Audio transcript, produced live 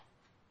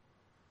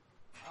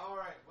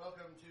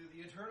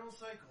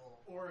Cycle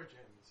Origins.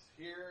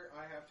 Here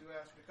I have to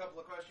ask a couple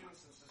of questions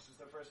since this is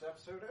the first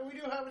episode, and we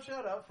do have a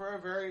shout out for our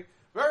very,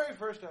 very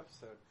first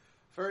episode.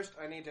 First,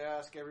 I need to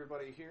ask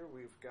everybody here.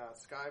 We've got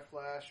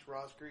Skyflash,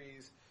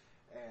 Rosgrees,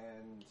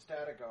 and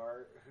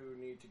Statigar who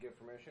need to give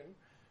permission.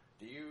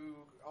 Do you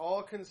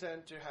all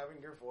consent to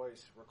having your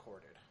voice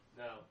recorded?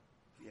 No.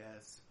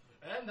 Yes.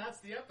 And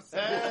that's the episode.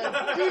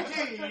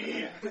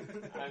 GG!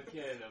 I'm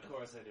kidding, of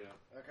course I do.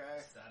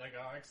 Okay.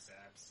 Statigar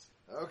accepts.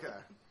 Okay.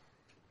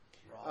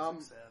 Ross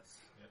accepts.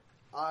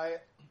 I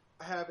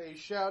have a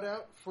shout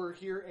out for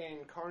here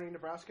in Kearney,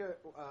 Nebraska.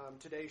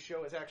 Today's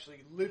show is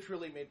actually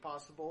literally made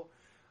possible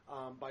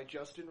by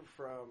Justin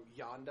from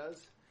Yondas.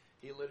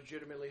 He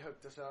legitimately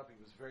hooked us up.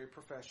 He was very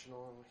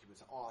professional. He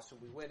was awesome.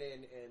 We went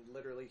in and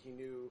literally he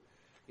knew,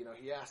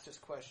 he asked us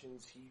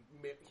questions.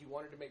 He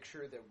wanted to make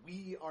sure that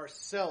we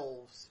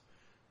ourselves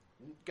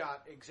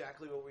got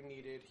exactly what we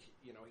needed.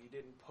 He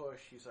didn't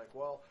push. He's like,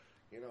 well,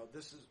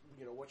 this is,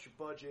 what's your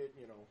budget,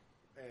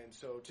 And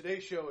so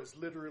today's show is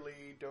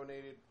literally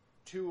donated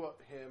to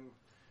him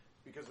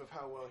because of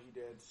how well he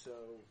did. So,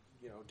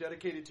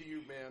 dedicated to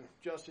you, man.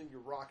 Justin,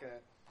 you're rocking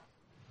it.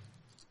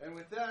 And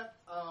with that,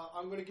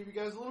 I'm going to give you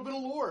guys a little bit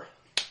of lore.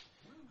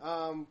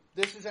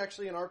 This is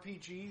actually an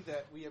RPG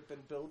that we have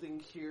been building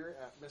here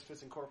at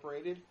Misfits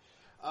Incorporated.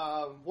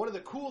 One of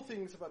the cool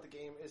things about the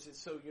game is it's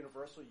so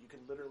universal. You can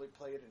literally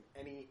play it in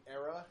any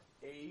era,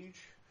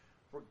 age,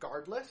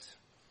 regardless.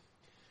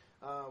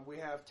 We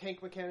have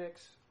tank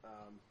mechanics,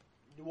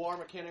 noir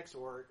mechanics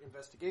or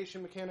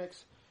investigation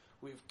mechanics.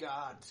 We've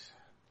got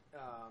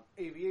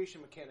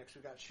aviation mechanics.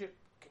 We've got ship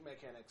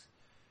mechanics.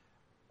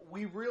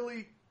 We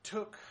really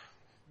took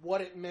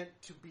what it meant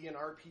to be an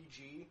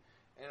RPG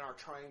and are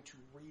trying to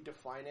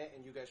redefine it,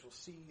 and you guys will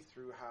see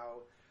through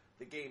how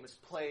the game is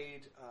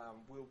played.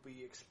 We'll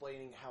be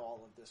explaining how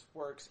all of this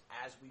works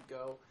as we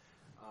go.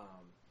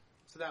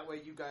 So that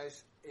way you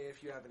guys,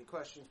 if you have any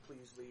questions,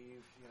 please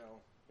leave,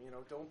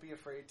 don't be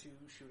afraid to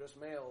shoot us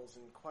mails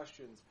and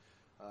questions.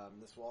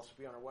 This will also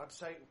be on our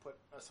website, and put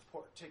a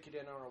support ticket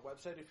in on our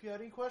website if you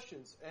had any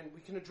questions. And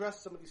we can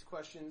address some of these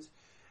questions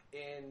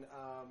in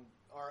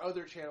our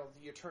other channel,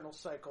 The Eternal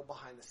Cycle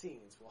Behind the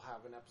Scenes. We'll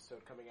have an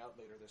episode coming out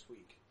later this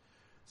week.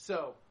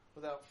 So,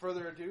 without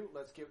further ado,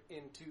 let's get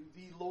into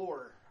the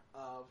lore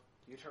of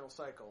The Eternal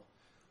Cycle.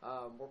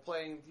 We're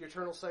playing The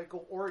Eternal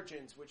Cycle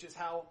Origins, which is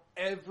how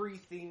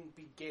everything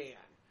began.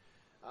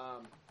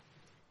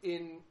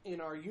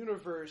 In our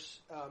universe,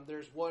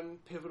 there's one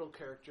pivotal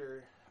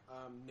character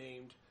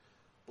named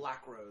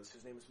Blackrose.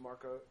 His name is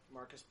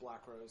Marcus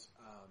Blackrose.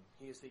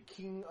 He is the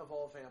king of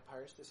all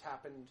vampires. This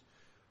happened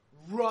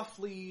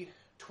roughly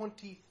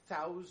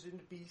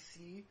 20,000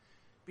 BC,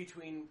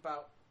 between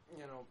about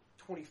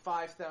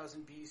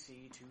 25,000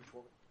 BC to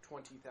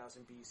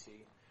 20,000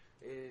 BC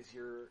is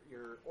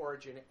your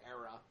origin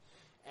era.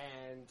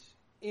 And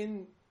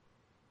in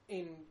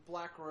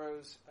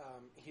Blackrose,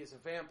 he is a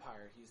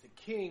vampire. He's the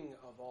king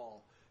of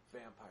all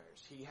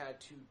vampires. He had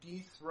to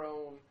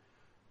dethrone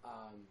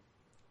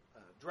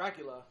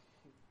Dragula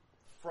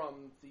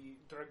from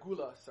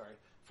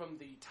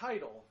the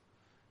title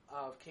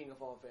of King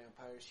of All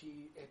Vampires.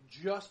 He had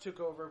just took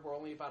over. We're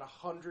only about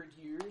 100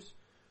 years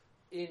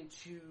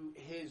into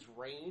his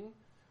reign.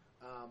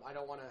 I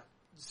don't want to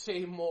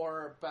say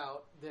more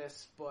about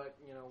this, but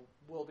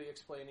we'll be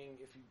explaining.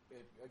 If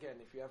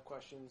you have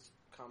questions,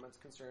 comments,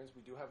 concerns,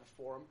 we do have a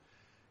forum.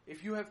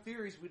 If you have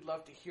theories, we'd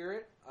love to hear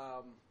it.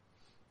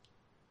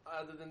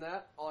 Other than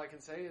that, all I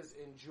can say is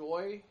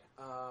enjoy.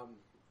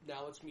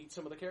 Now let's meet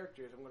some of the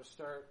characters. I'm going to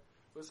start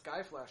with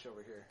Skyflash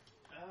over here.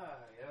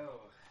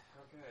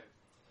 Okay.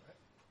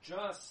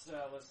 Just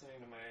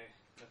listening to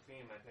the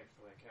theme I picked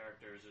for my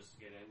characters just to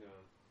get into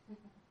them.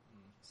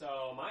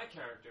 So my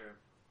character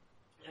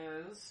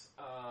is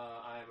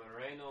I'm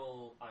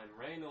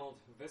Reynold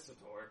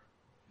Visitor.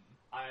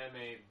 I am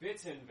a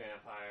bitten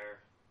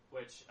vampire,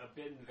 which a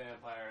bitten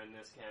vampire in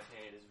this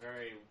campaign is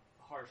very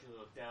harshly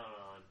looked down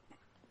on.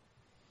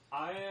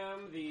 I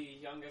am the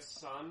youngest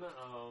son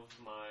of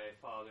my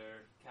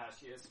father,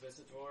 Cassius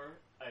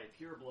Visitor, a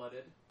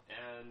pure-blooded,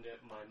 and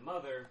my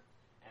mother,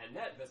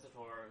 Annette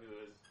Visitor, who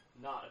is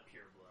not a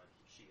pure-blood.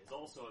 She is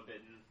also a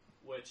bitten,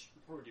 which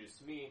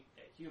produced me,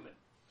 a human.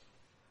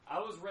 I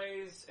was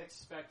raised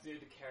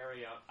expected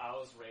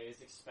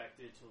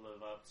to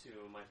live up to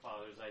my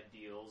father's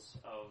ideals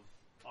of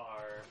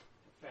our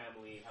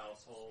family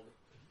household,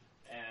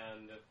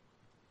 and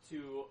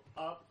to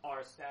up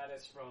our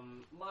status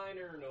from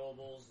minor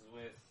nobles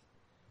with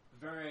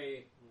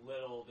very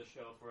little to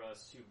show for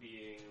us to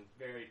being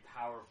very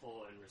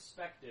powerful and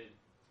respected.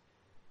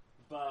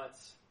 But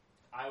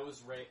I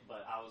was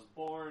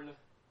born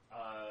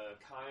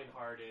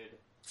kind-hearted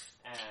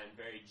and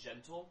very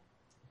gentle,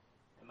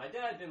 and my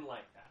dad didn't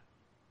like that,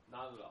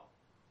 not at all.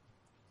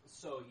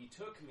 So he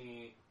took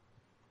me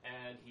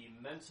and he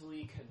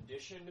mentally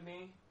conditioned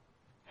me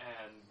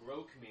and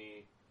broke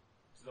me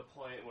to the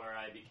point where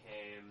I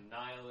became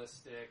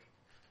nihilistic,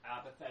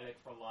 apathetic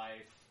for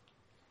life,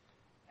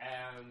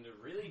 and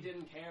really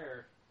didn't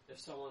care if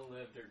someone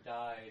lived or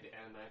died,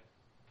 and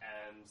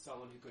and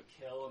someone who could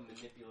kill and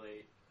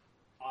manipulate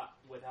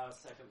without a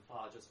second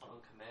thought, just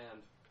on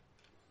command.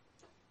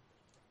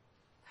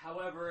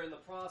 However, in the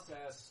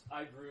process,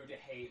 I grew to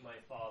hate my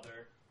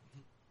father,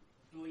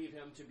 believe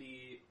him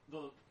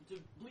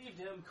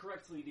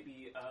correctly to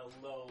be a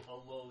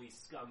lowly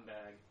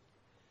scumbag,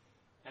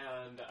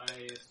 and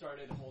I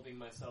started holding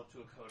myself to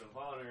a code of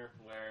honor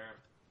where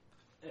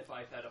if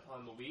I fed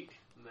upon the weak,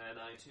 then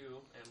I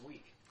too am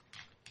weak.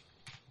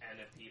 And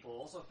if people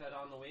also fed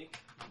on the weak,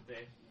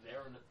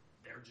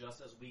 they're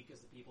just as weak as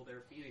the people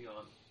they're feeding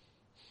on.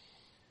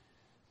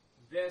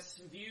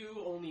 This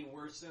view only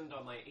worsened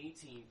on my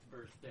 18th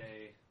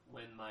birthday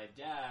when my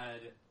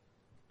dad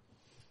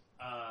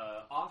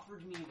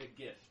offered me the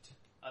gift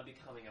of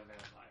becoming a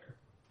vampire.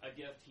 A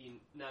gift he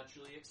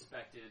naturally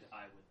expected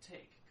I would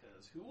take,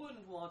 because who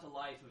wouldn't want a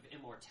life of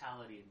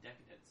immortality and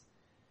decadence?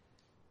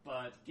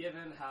 But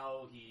given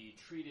how he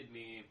treated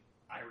me,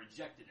 I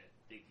rejected it,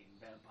 thinking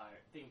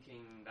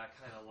that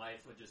kind of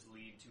life would just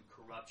lead to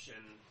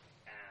corruption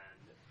and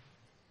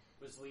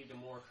lead to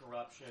more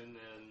corruption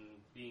and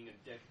being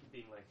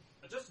like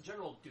just a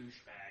general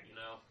douchebag, you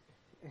know?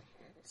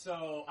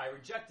 So I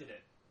rejected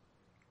it.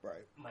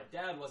 Right. My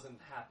dad wasn't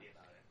happy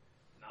about it.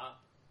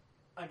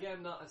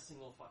 Not a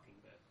single fucking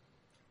bit.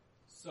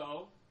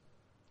 So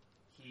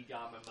he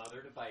got my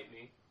mother to bite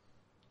me,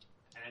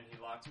 and he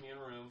locked me in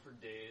a room for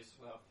days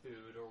without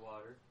food or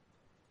water.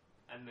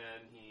 And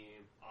then he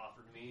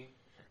offered me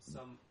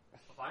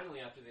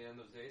finally after the end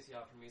of those days, he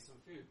offered me some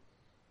food.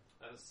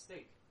 That was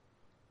steak.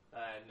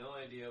 I had no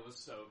idea it was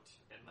soaked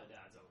in my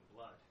dad's own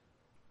blood.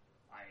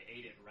 I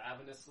ate it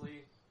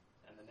ravenously,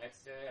 and the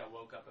next day I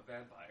woke up a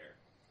vampire.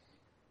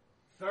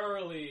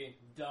 Thoroughly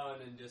done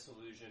and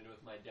disillusioned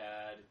with my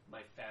dad,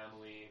 my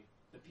family,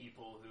 the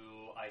people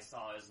who I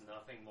saw as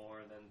nothing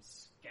more than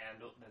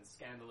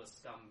scandalous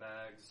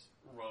scumbags,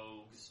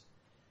 rogues,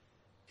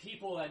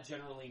 people that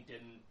generally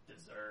didn't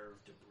deserve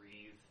to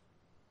breathe.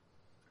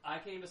 I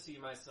came to see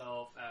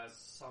myself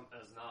as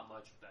not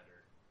much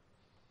better.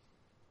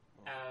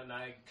 And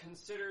I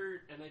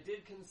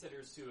did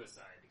consider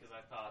suicide, because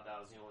I thought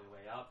that was the only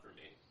way out for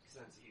me,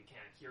 since you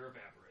can't cure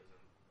vampirism.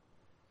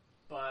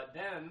 But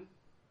then,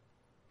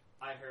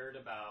 I heard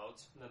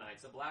about the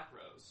Knights of Black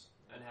Rose,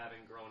 and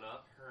having grown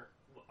up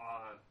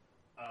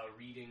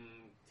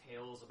reading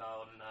tales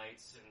about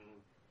knights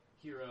and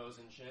heroes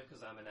and shit,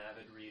 because I'm an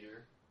avid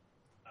reader,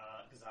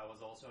 because I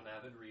was also an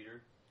avid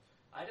reader,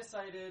 I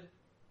decided,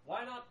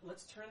 why not,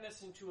 let's turn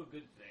this into a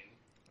good thing.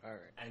 All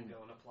right. And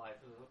go and apply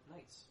for the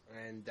Knights.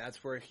 And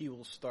that's where he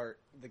will start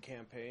the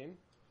campaign.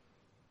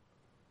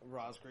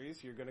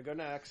 Rosgreaves, you're going to go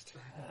next.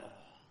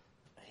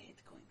 I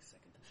hate going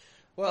second.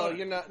 Well,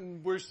 you're not.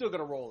 We're still going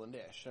to roll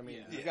Nish. I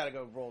mean, you got to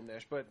go roll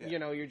Nish, but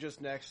you're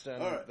just next on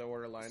the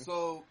order line.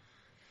 So,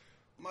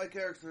 my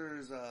character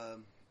is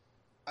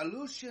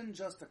Alucian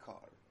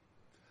Justicar.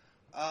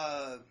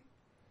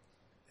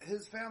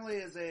 His family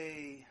is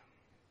a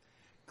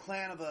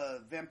clan of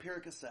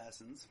vampiric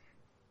assassins.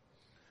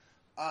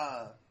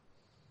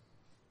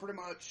 Pretty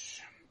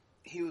much,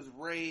 he was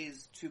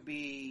raised to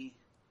be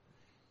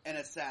an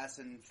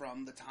assassin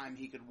from the time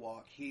he could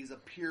walk. He's a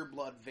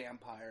pure-blood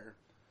vampire,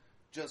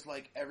 just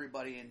like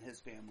everybody in his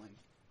family.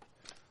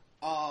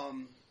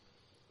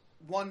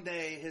 One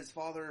day, his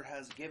father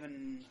has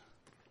given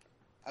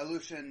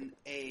Alucian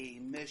a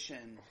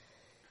mission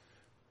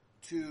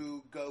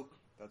to go...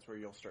 That's where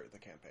you'll start the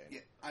campaign.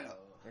 Yeah, I know.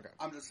 Okay.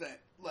 I'm just saying,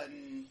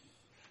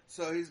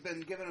 so he's been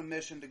given a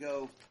mission to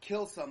go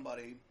kill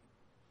somebody,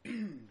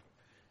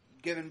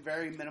 given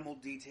very minimal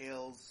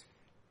details,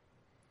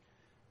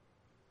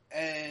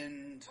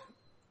 and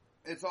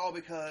it's all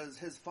because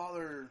his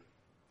father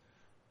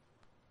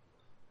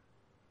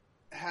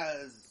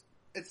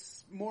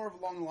it's more of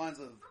along the lines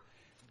of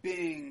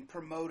being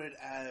promoted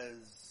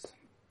as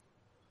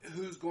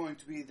who's going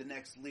to be the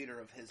next leader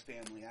of his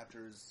family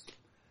after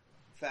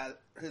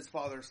his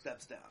father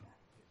steps down.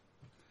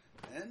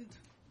 And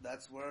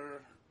that's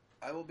where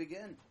I will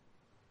begin.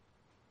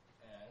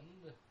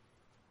 And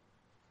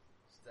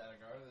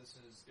Statigar, this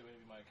is going to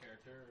be my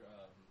character.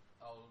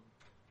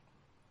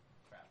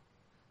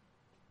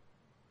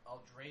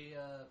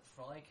 Aldrea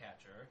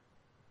Flycatcher.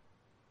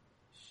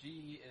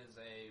 She is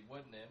a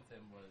wood nymph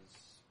and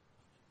was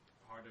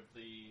part of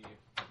the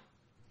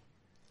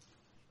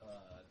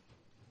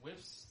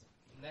Whiff's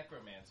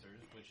Necromancers,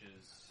 which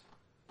is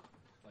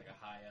like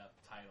a high-up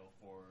title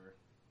for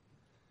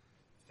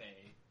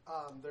Fae.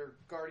 They're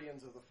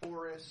guardians of the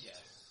forest.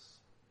 Yes.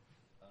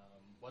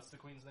 What's the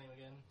queen's name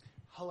again?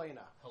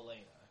 Helena.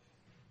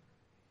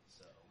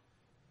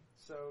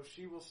 So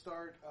she will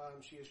start.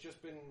 She has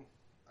just been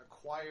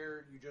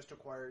acquired. You just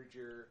acquired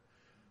your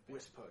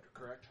Wisp Hood,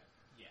 correct?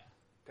 Yeah.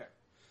 Okay.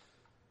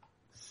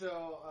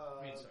 So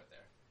We can start there.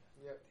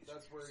 Yep,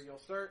 that's where you'll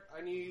start.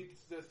 I need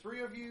the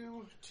three of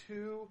you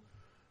to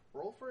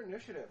roll for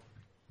initiative.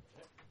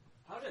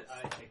 How did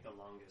I take the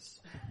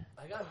longest?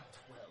 I got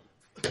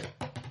 12.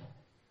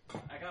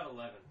 I got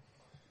 11.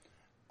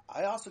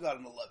 I also got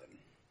an 11.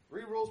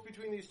 Re-rolls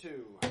between these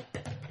two.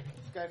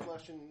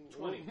 Skyflash and...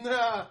 20.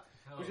 Nah.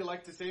 Would you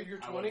like to save your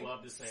I 20? would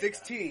love to say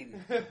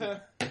 16.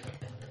 that.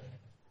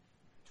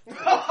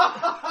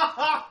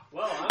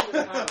 Well, I'm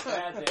going to have a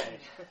bad day.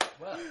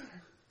 Well,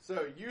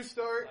 So you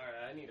start.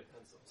 Alright, I need a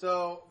pencil.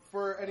 So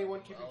for anyone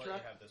I'll keeping let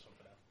track, you have this one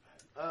for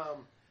now.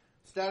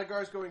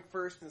 Statigar's going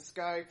first, then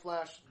Sky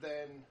Flash,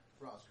 then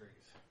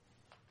Frostgraves.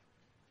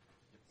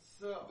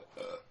 So,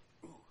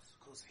 Ooh, it's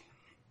cozy.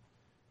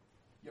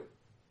 yo,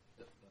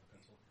 Yep, another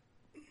pencil.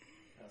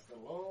 pass that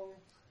along.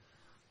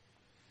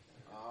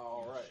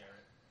 All You right. Share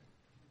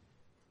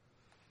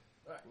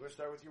it. We're going to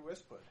start with your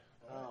Wisp Hood.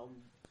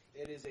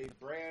 It is a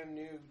brand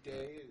new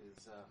day. It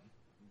is a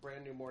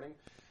brand new morning.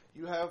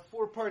 You have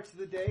 4 parts of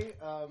the day.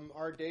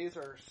 Our days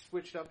are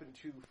switched up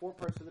into 4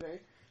 parts of the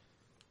day.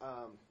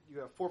 You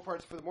have 4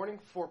 parts for the morning,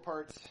 4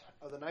 parts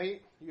of the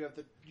night. You have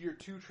your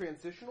 2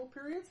 transitional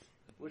periods,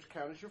 which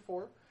count as your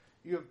 4.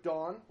 You have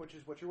dawn, which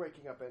is what you're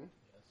waking up in.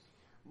 Yes.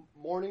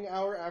 Morning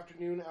hour,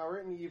 afternoon hour,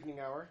 and evening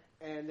hour.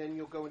 And then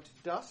you'll go into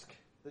dusk.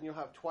 Then you'll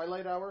have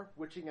twilight hour,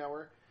 witching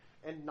hour,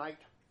 and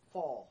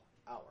nightfall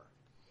hour.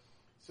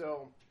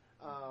 So,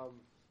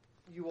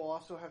 you will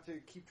also have to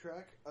keep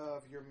track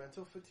of your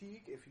mental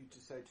fatigue if you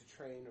decide to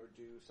train or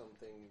do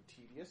something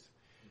tedious.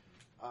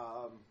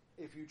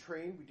 If you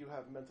train, we do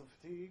have mental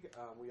fatigue.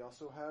 We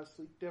also have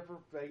sleep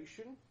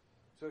deprivation.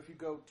 So if you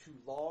go too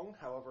long,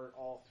 however,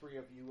 all 3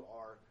 of you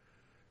are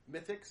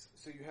mythics,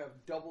 so you have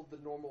doubled the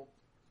normal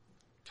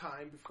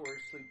time before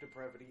sleep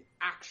depravity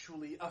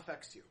actually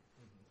affects you.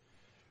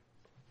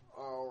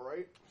 All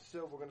right,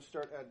 so we're going to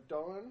start at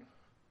dawn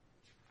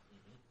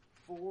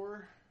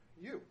for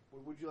you.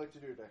 What would you like to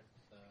do today?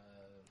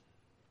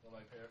 Well,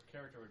 my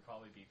character would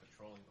probably be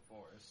patrolling the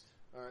forest.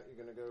 All right,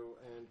 you're going to go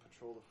and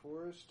patrol the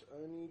forest.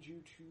 I need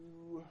you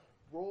to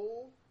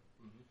roll.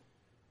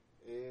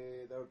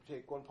 That would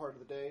take 1 part of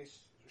the day.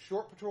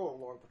 Short patrol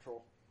or long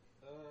patrol?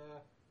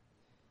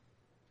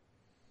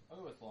 I'll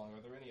go with long.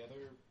 Are there any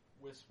other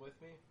wisps with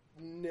me?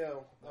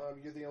 No,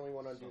 you're the only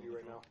one on duty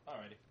right now.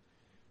 Alrighty.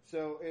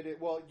 So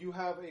well, you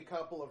have a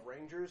couple of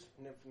rangers,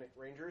 Infinite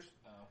Rangers,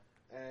 Oh.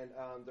 and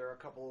there are a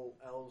couple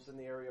elves in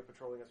the area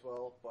patrolling as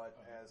well. But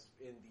as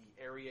in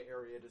the area,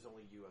 it is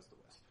only you as the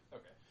Wisp.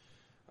 Okay.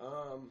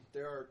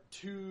 There are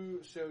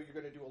 2, so you're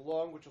going to do a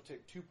long, which will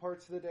take 2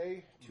 parts of the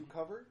day to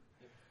cover.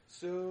 Yep.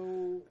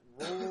 So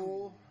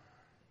roll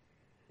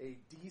a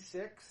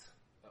d6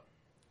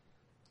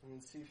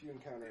 and see if you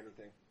encounter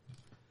anything.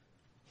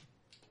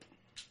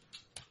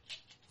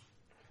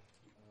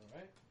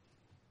 Alright.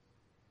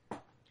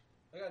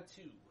 I got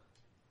 2.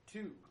 2.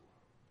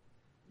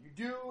 You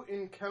do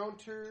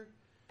encounter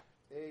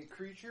a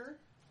creature.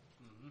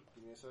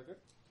 Give me a second.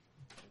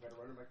 I've got to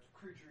run back to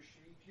creature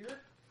sheet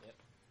here. Yep.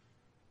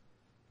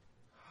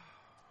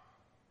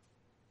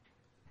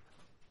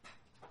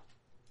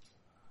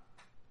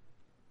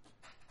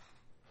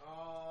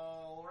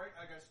 All right,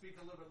 I got to speak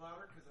a little bit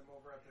louder because I'm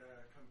over at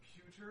the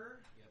computer.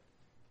 Yep.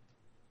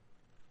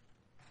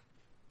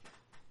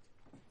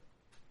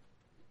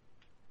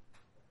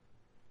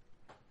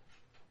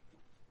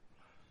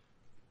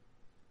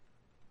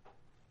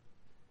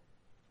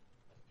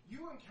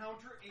 You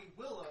encounter a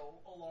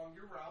willow along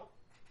your route.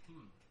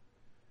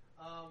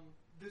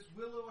 This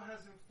willow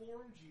has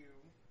informed you,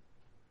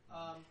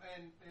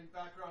 and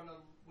background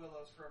on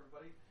willows for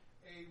everybody.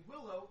 A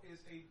willow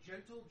is a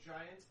gentle,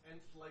 giant,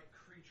 ant-like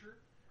creature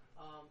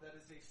that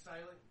is a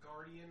silent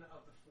guardian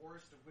of the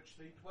forest of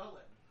which they dwell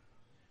in.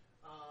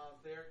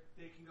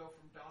 They can go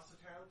from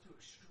docile to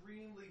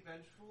extremely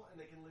vengeful, and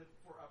they can live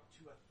for up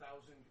to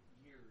 1,000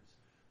 years.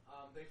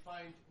 They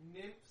find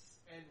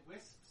nymphs and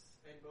wisps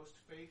and most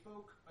fae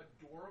folk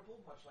adorable,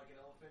 much like an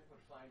elephant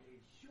would find a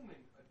human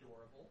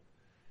adorable.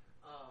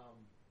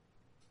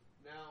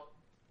 Now,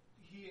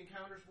 he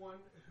encounters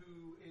one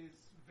who is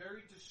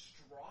very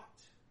distraught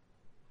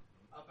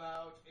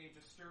about a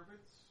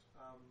disturbance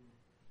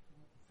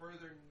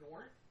further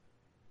north.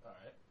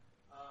 Alright.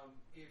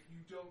 If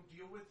you don't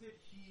deal with it,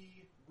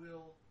 he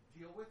will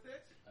deal with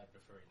it. I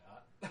prefer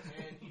not.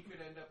 And he could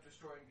end up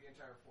destroying the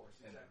entire force.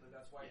 Exactly.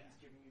 That's why Yeah.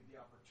 he's giving you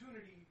the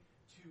opportunity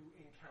to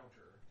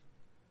encounter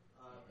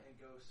and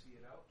go see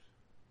it out.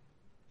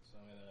 So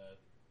I'm gonna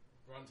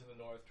run to the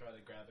north, try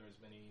to gather as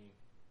many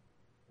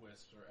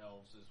wisps or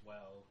elves as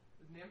well.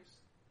 The nymphs.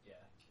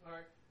 Yeah. All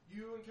right.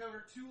 You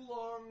encounter 2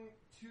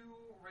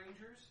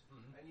 rangers,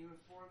 and you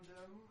inform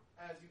them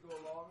as you go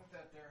along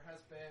that there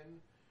has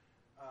been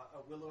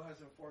a willow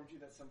has informed you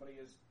that somebody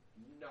is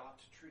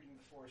not treating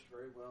the forest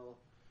very well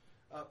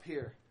up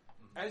here.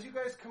 As you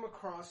guys come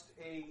across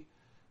a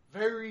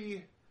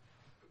very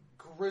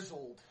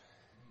grizzled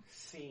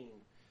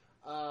scene,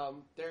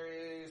 there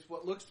is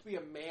what looks to be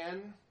a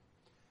man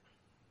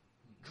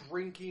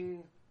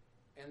drinking,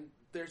 and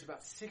there's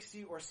about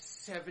 60 or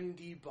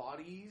 70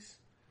 bodies,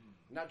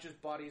 not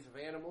just bodies of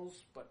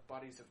animals, but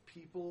bodies of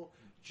people,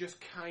 just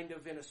kind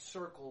of in a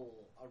circle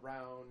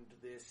around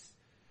this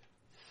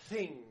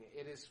thing.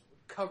 It is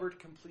covered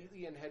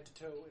completely in head to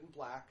toe in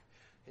black.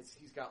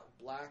 He's got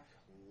black,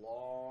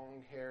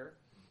 long hair.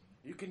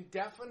 You can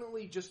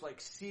definitely just like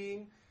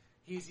seeing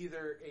He's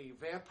either a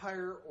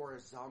vampire or a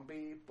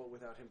zombie, but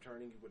without him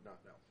turning, you would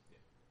not know. Yeah.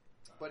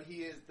 But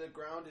the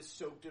ground is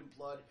soaked in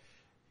blood.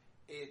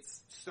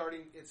 It's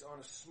on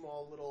a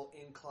small little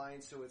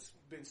incline, so it's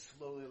been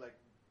slowly, like,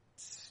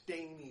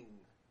 staining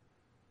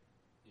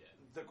Yeah.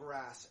 the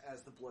grass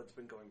as the blood's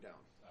been going down.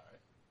 Alright.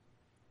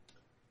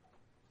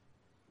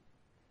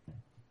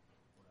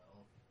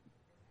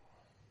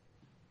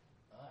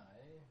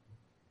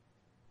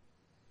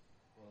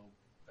 Well,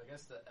 I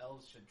guess the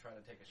elves should try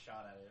to take a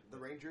shot at it. The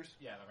Rangers?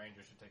 Yeah, the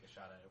Rangers should take a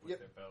shot at it with Yep.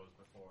 their bows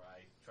before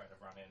I try to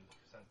run in,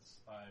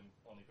 since I'm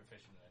only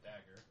proficient in a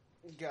dagger.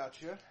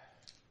 Gotcha.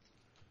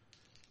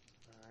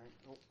 Alright.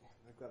 Oh,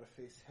 I've got to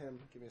face him.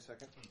 Give me a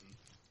second.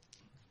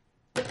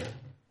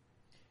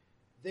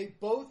 They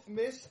both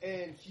miss,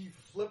 and he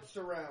flips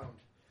around.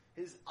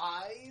 His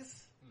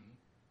eyes,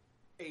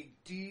 a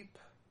deep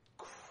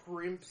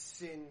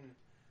crimson,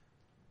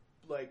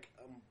 like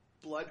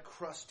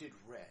blood-crusted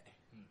red.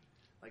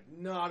 Like,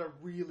 not a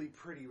really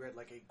pretty red,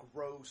 like a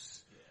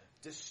gross,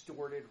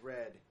 distorted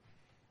red.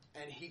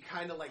 And he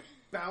kind of, like,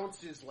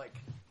 bounces, like,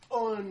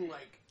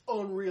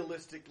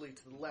 unrealistically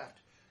to the left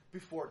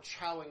before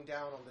chowing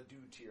down on the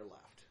dude to your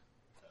left.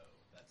 Oh,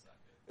 that's not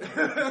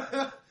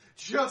good.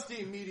 Just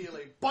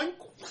immediately, boink,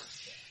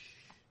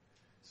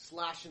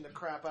 slashing the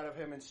crap out of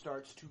him and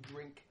starts to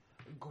drink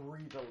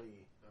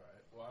greedily.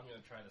 Alright, well, I'm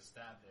going to try to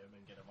stab him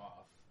and get him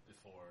off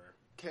before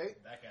Okay,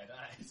 that guy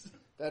dies.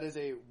 that is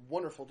a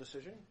wonderful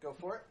decision. Go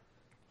for it.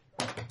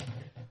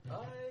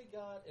 I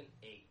got an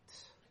 8.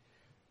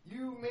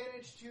 You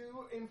managed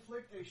to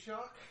inflict a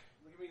shock.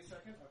 Give me a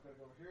second. I've got to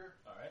go over here.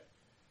 Alright.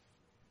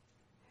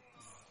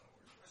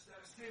 Where's my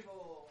status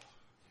table?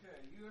 Okay,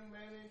 you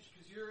managed,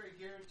 because you're a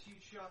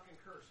guaranteed shock and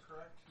curse,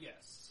 correct?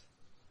 Yes.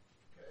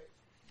 Okay.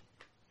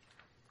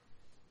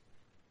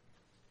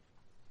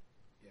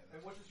 Yeah.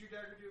 And what does your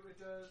dagger do? It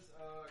does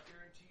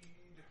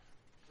guaranteed,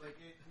 like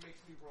it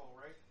makes me roll,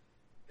 right?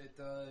 It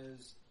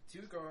does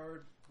 2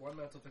 guard, 1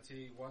 mental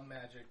fatigue, 1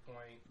 magic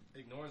point,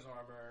 ignores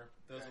armor,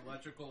 does Okay.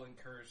 electrical and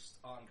cursed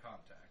on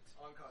contact.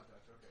 On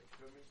contact, okay.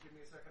 Give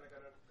me a second. I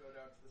gotta go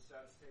down to the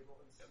status table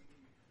and see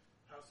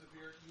how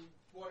severe. You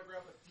want to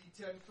grab a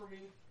D10 for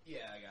me?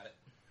 Yeah, I got it.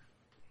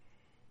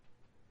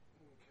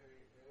 Okay,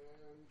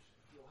 and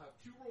you'll have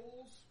 2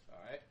 rolls.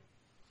 Alright.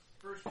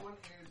 First one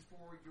is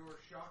for your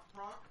shock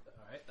proc.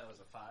 Alright, that was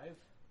a 5.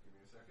 Give me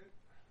a second.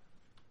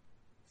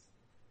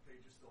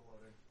 Page is still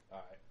loading.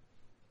 Alright.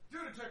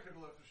 Due to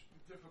technical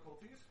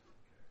difficulties.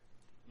 Okay.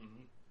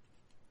 Mm-hmm.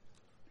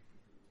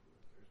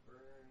 There's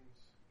burns.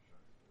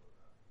 Shock is below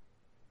that.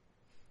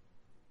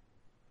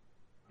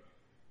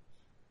 Alright.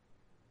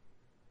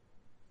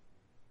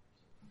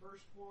 So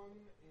first one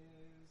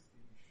is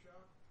the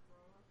shock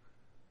proc,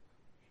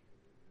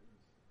 which is...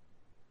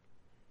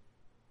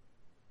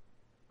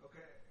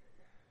 Okay.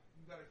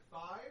 You got a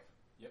 5?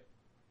 Yep.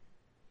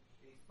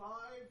 A 5.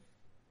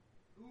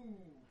 Ooh,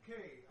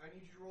 okay. I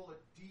need you to roll a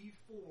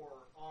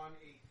D4 on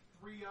a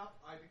 3-up.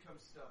 I become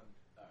stunned.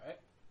 Alright.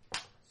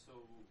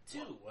 So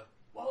 2.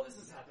 While this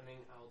is happening,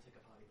 I'll take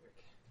a potty break.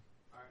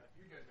 Alright,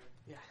 you're good, man.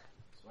 Yeah.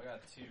 So I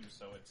got 2,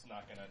 so it's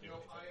not gonna do No,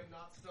 anything. I am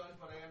not stunned,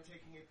 but I am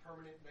taking a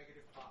permanent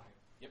negative 5.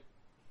 Yep.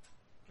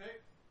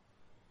 Okay.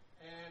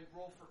 And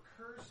roll for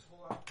curse.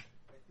 Hold on.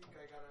 I think you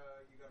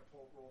gotta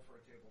roll for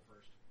a table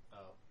first.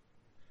 Oh.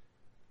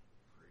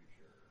 Pretty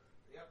sure.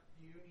 Yep,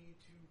 you need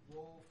to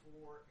roll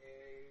for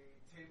a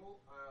table.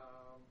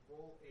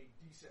 Roll a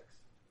D6.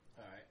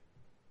 Alright.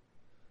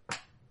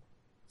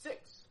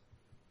 6.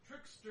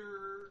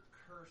 Trickster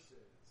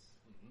curses.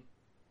 Mm-hmm.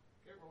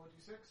 Okay, roll a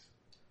D6.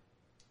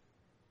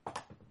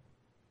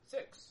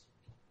 6.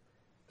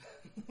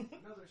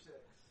 Another 6.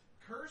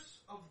 Curse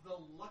of the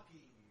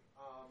Lucky.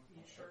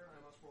 Each turn I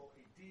must roll a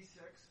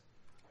D6,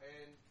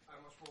 and I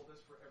must roll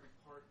this for every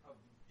part of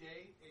the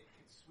day. It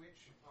can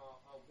switch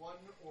a 1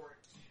 or a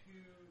 2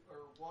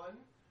 or 1.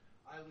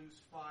 I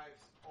lose 5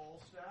 all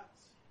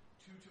stats.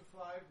 2 to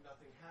 5,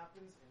 nothing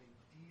happens, and a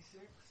D6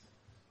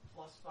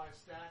 plus 5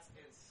 stats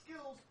and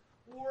skills.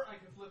 Or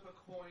I can flip a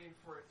coin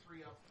for a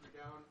 3-up, 3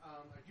 down.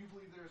 I do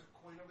believe there's a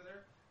coin over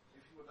there.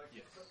 If you would like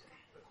Yes. to flip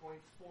the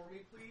coin for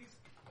me, please.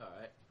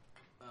 Alright.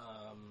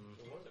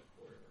 What was it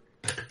for?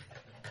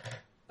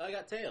 I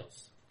got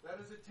tails. That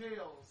is a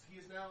tails. He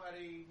is now at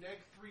a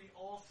 -3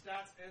 all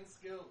stats and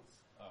skills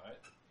Alright.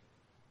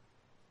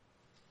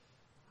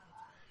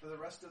 for the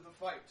rest of the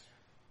fight.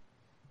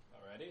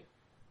 Alrighty.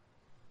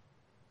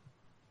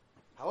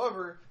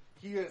 However,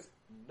 he is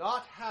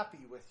not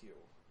happy with you.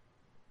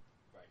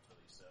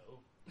 Rightfully so.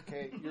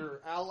 Okay,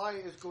 your ally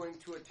is going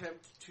to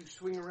attempt to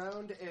swing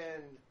around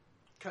and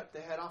cut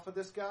the head off of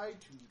this guy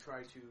to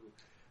try to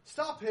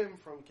stop him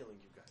from killing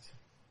you guys.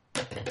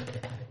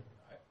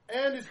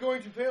 And is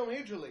going to fail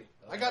majorly.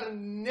 I got a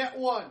net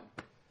 1.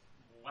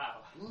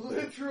 Wow.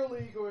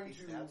 Literally going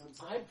to...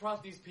 I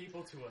brought these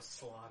people to a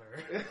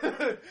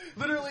slaughter.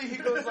 Literally, he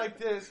goes like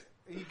this.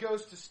 He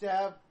goes to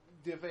stab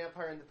the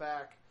vampire in the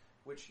back,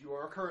 which you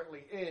are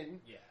currently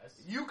in.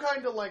 Yes. You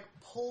kind of like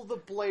pull the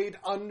blade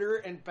under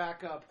and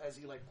back up as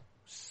he like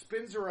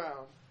spins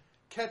around,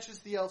 catches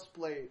the elf's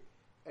blade,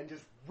 and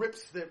just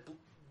rips the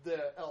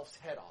elf's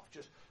head off.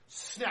 Just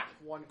snap,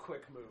 one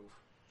quick move.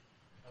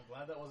 I'm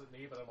glad that wasn't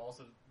me, but I'm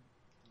also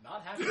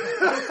not happy.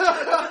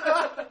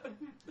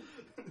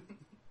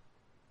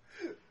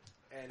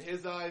 And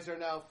his eyes are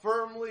now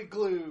firmly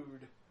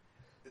glued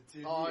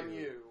on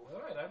you.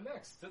 Alright, I'm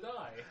next to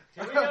die.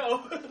 Here we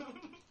go.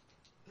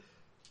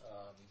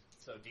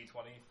 So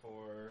D20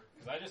 for...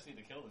 Because I just need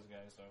to kill this guy,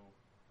 so...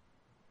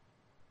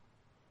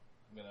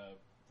 I'm gonna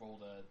roll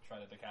to try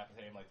to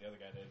decapitate him like the other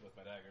guy did with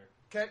my dagger.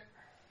 Okay.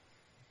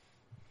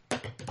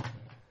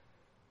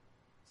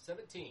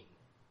 17.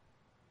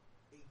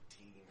 18.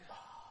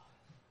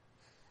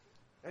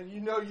 And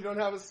you know you don't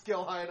have a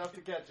skill high enough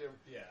to catch him.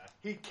 Yeah.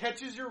 He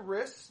catches your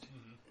wrist,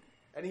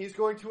 and he's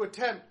going to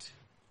attempt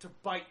to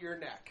bite your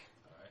neck.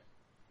 Alright.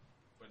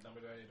 What number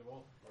do I need to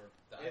roll? Or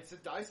die? It's a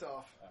dice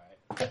off.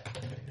 Alright.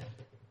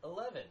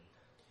 11.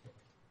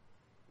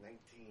 19.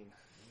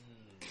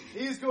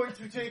 He's going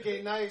to take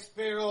a nice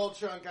big old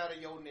chunk out of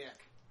your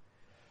neck.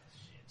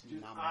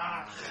 Shit. All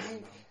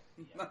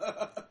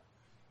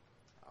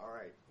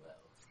right. Well,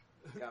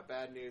 Got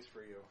bad news for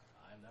you.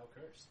 I'm now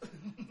cursed.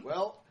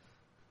 Well,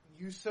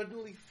 you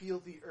suddenly feel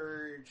the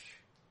urge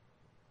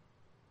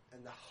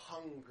and the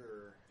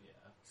hunger Yeah.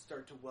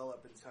 start to well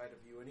up inside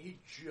of you, and he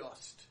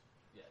just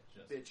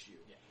bit you.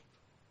 Yeah.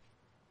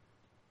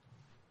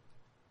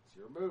 It's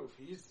your move.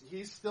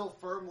 He's still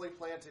firmly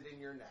planted in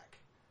your neck.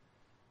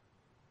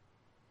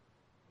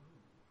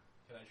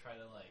 Can I try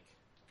to, like,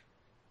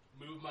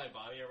 move my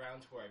body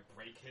around to where I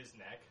break his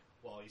neck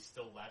while he's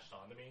still latched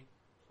onto me?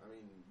 I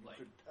mean, you Like-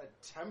 could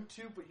attempt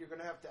to, but you're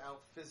going to have to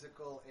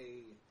out-physical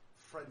a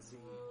frenzy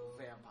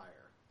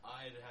vampire.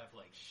 I'd have,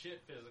 like,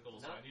 shit physical,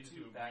 so Not I need to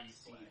too do a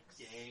backseat reflex.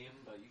 game,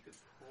 but you could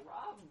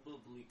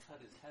probably cut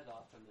his head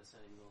off from this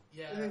angle.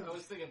 Yeah, I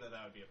was thinking that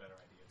would be a better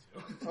idea,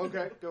 too.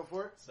 Okay, go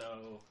for it.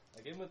 So,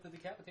 again with the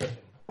decapitation.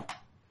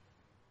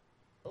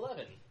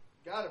 11.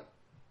 Got him.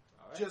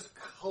 Alright. Just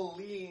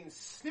clean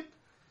snip.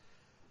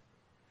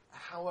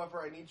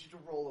 However, I need you to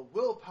roll a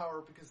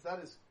willpower because that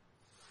is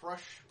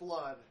fresh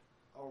blood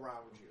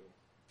around you.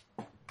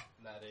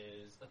 And that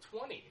is a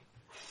 20.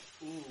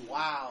 Ooh,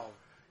 wow.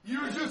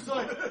 You're just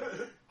like,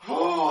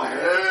 oh,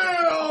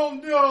 hell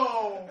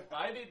no!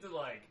 I need to,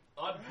 like,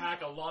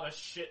 unpack a lot of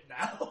shit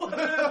now.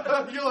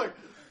 You're like,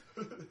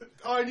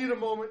 I need a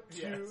moment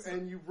to, Yes.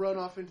 and you run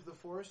off into the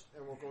forest,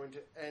 and we're going to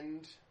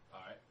end.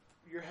 Alright,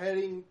 You're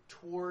heading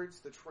towards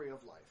the Tree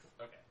of Life.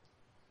 okay.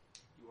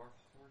 You are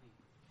horny.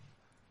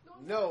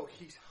 No,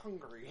 he's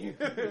hungry.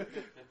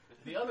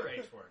 The other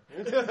H word.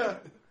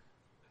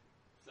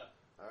 So,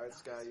 Alright,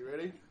 Sky, you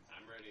ready?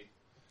 I'm ready.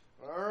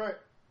 Alright.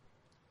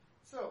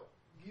 So,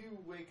 you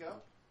wake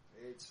up.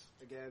 It's,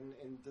 again,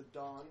 in the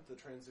dawn, the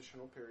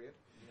transitional period.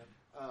 Yep.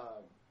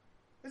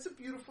 It's a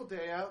beautiful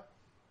day out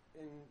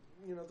in,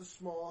 the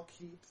small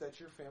keep that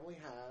your family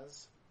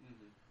has.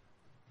 Mm-hmm.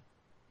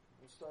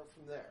 We'll start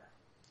from there.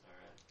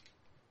 Alright.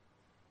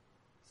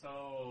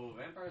 So,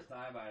 vampires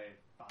die by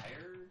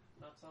fire,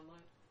 not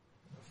sunlight?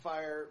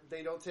 Fire,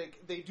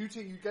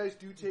 you guys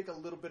do take a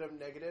little bit of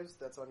negatives.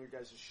 That's on your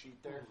guys'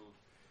 sheet there.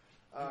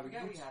 I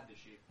forgot we had the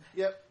sheet.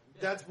 Yep,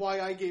 that's why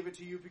I gave it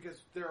to you, because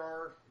there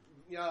are...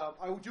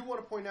 I do want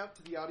to point out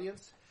to the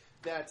audience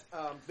that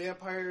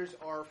vampires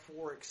are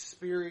for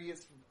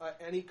experienced...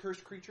 any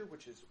cursed creature,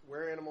 which is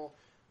were-animal,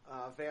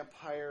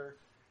 vampire,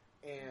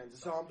 and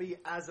zombie.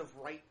 As of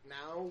right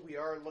now, we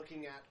are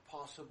looking at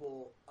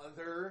possible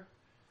other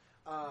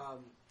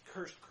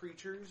cursed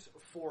creatures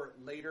for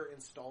later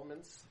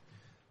installments.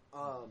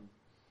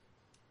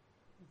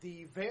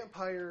 The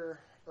vampire,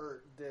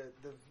 or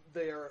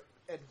they are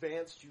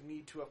advanced. You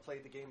need to have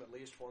played the game at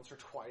least once or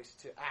twice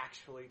to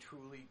actually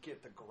truly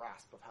get the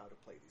grasp of how to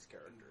play these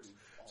characters.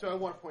 So I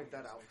want to point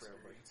that out for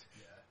everybody.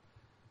 Yeah.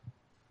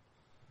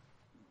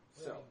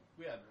 So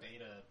we have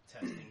beta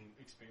testing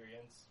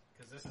experience,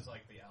 because this is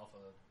like the alpha.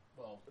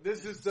 Well,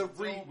 this is the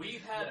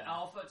We've had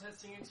alpha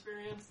testing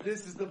experience.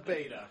 This is the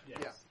beta. yes.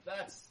 Yeah.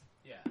 That's,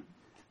 yeah.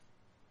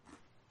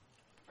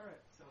 Alright,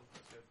 so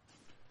that's good.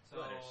 So,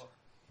 Letters.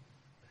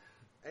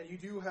 And you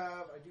do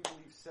have, I do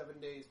believe, 7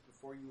 days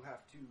before you have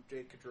to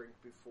take a drink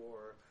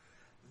before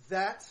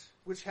that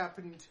which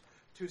happened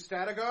to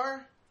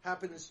Statigar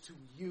happens to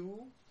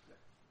you.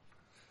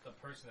 The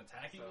person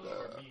attacking me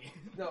or me?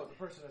 No, the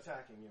person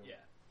attacking you. Yeah.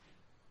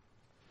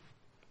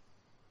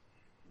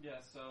 yeah,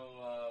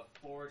 so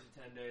 4 to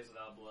 10 days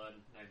without blood,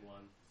 neg 1.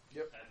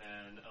 Yep. And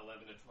then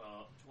 11 to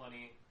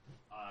 20,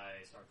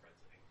 I start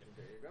frenzying.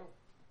 There you go.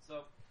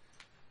 So,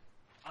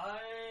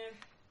 I'm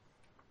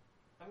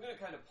gonna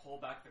kind of pull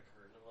back the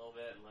curtain a little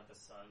bit and let the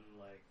sun,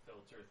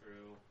 filter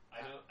through.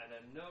 I know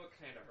it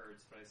kind of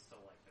hurts, but I still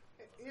like the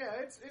feel of it.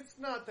 Yeah, it's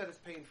not that it's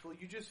painful.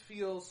 You just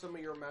feel some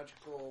of your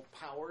magical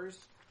powers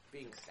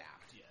being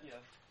sapped. Yeah. Yeah.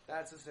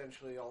 That's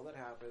essentially all that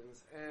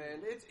happens.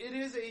 And it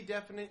is a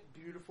definite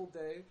beautiful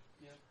day.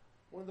 Yeah.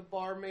 One of the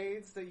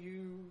barmaids that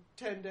you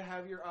tend to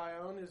have your eye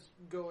on is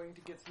going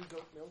to get some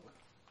goat milk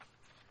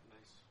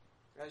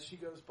Nice. as she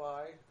goes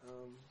by.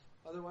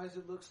 Otherwise,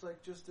 it looks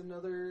like just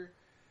another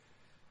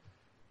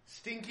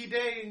stinky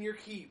day in your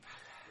keep.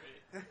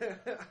 Great. What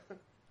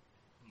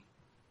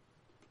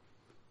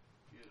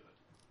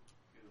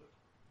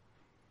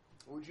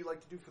would you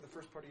like to do for the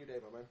first part of your day,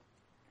 my man?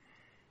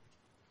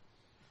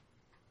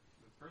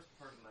 The first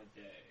part of my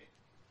day.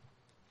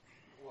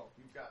 Well,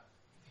 you've got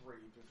 3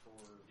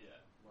 before, Yeah.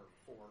 or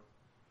 4.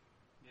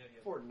 Yeah.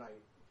 For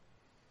night.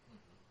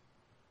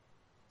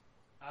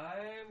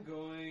 I'm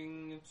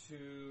going to.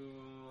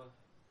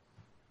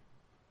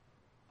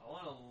 I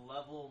want to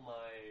level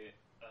my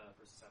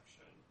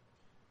perception.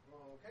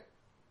 Okay.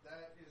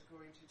 That is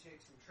going to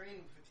take some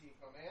training fatigue,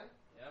 my man.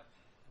 Yep.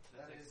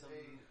 That Take is some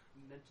a-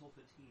 mental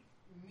fatigue.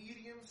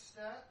 Medium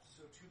stat,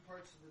 so 2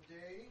 parts of the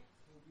day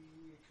will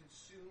be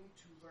consumed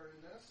to learn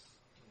this.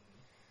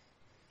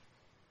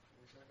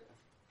 Wait a second.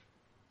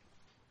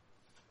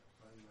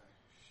 Find my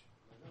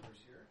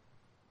numbers here.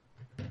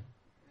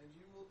 And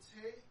you will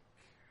take...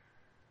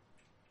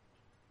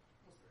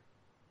 What's there?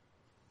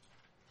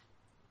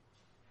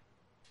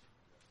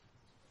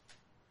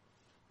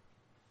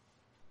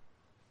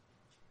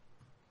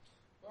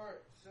 Alright,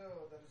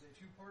 so that is a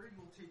 2-parter.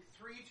 You will take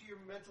 3 to your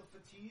mental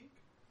fatigue.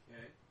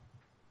 Okay.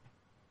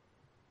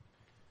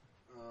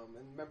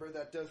 And remember,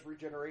 that does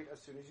regenerate as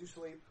soon as you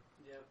sleep.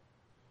 Yep.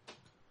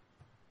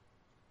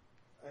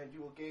 And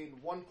you will gain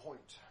 1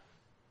 point.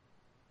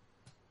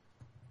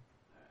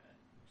 And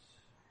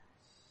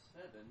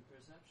 7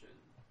 perception.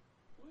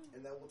 Woo.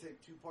 And that will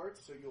take 2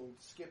 parts, so you'll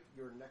skip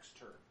your next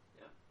turn.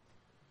 Yeah.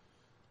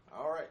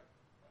 Alright.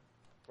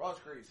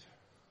 Rosgreaves.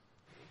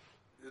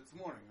 It's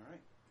morning, all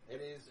right?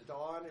 It is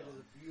dawn. It is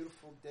a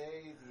beautiful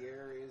day. The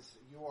air is...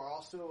 You are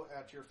also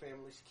at your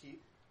family's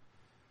keep.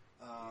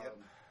 Yep.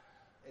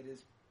 It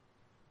is...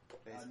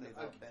 Basically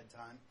about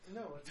bedtime.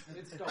 No,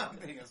 it's I'm dawn.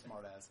 being a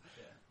smartass.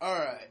 Yeah. All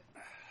right.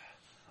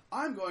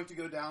 I'm going to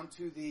go down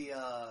to the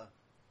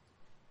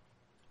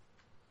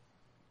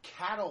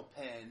cattle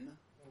pen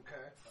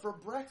Okay. for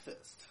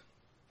breakfast.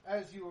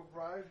 As you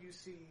arrive, you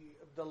see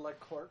the leg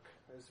clerk.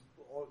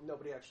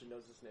 Nobody actually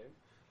knows his name,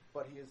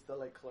 but he is the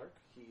leg clerk.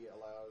 He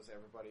allows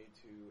everybody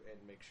to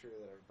and make sure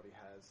that everybody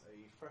has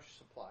a fresh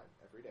supply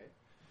every day.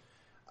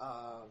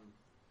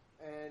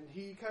 And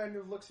he kind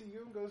of looks at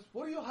you and goes,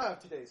 "What do you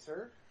have today,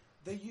 sir?"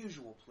 The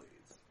usual,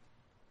 please.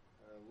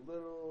 A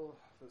little,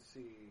 let's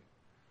see,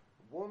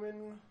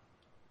 woman.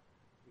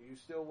 You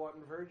still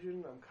wanting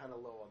virgin? I'm kind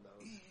of low on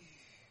those.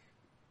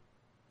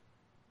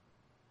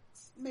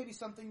 Maybe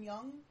something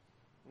young?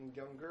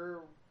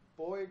 Younger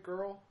boy,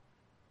 girl?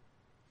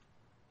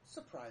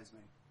 Surprise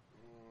me.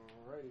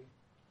 Alrighty.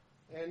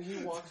 And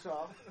he walks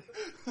off.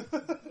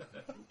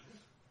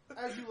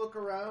 As you look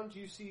around,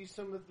 you see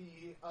some of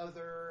the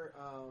other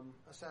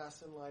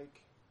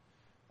assassin-like...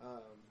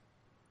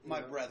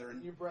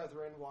 brethren. Your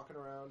brethren walking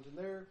around, and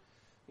they're...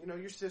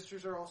 your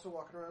sisters are also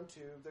walking around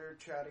too. They're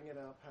chatting it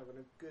up, having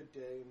a good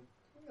day, and,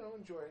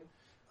 enjoying.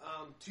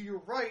 To your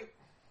right,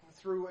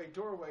 through a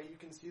doorway, you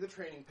can see the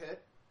training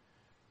pit,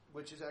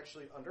 which is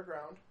actually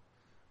underground.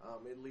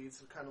 It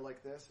leads kind of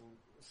like this and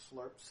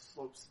slopes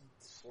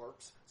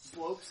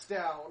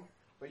down,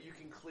 but you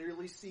can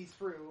clearly see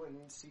through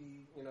and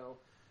see, the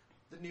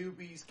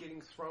newbies getting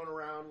thrown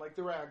around like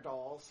the rag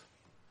dolls,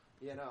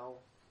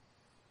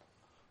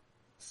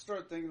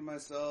 Start thinking to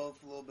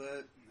myself a little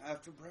bit.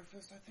 After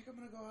breakfast, I think I'm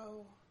going to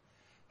go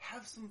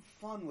have some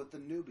fun with the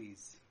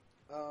newbies.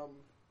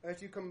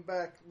 As you come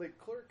back, Lake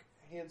Clerk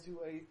hands you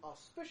a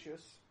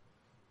auspicious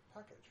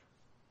package.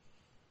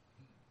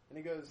 And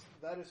he goes,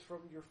 "That is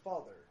from your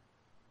father."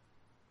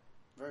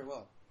 Very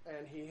well.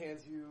 And he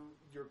hands you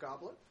your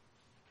goblet.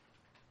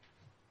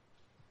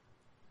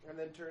 And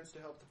then turns to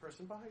help the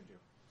person behind you.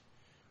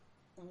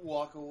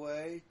 Walk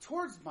away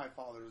towards my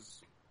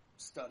father's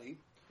study,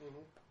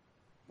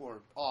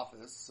 or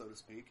office, so to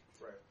speak,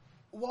 Right.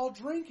 while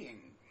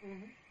drinking.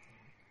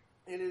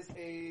 It is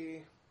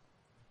a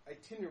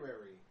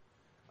itinerary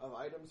of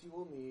items you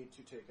will need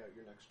to take out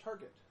your next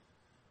target.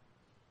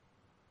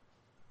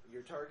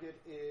 Your target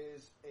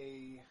is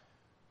a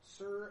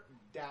Sir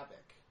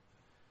Davik.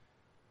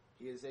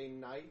 He is a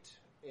knight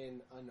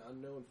in an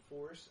unknown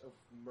force of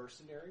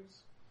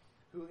mercenaries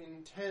who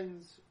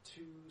intends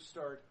to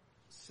start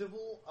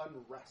civil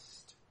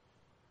unrest.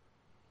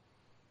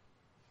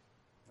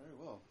 Very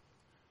well.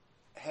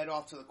 Head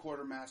off to the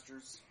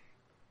quartermaster's.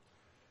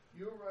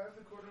 You arrive,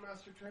 the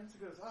quartermaster turns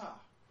and goes,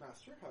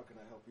 "Master, how can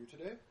I help you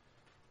today?"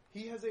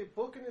 He has a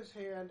book in his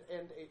hand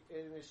and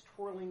is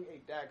twirling a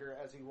dagger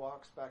as he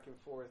walks back and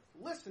forth,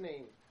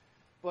 listening.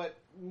 But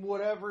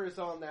whatever is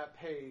on that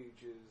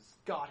page has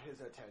got his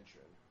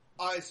attention.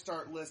 I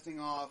start listing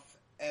off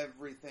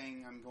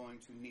everything I'm going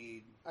to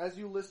need. As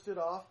you list it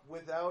off,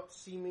 without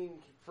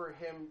seeming for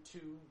him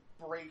to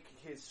break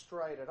his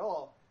stride at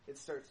all, it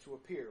starts to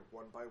appear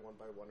one by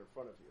one in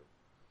front of you.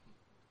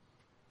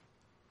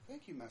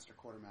 Thank you, Master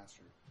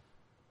Quartermaster.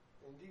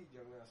 Indeed,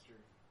 young master.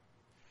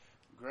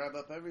 Grab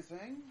up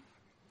everything.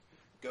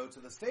 Go to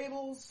the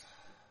stables.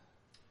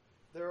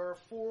 There are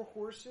 4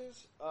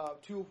 horses,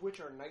 2 of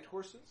which are night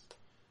horses.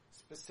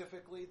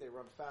 Specifically, they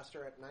run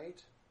faster at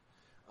night.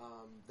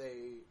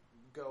 They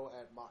go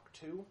at Mach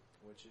 2,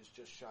 which is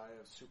just shy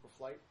of super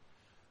flight.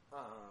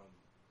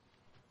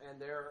 And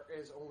there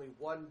is only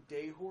one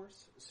day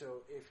horse,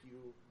 so if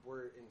you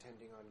were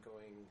intending on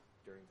going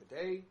during the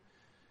day,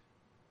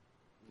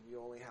 you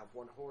only have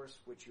one horse,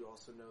 which you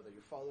also know that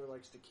your father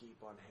likes to keep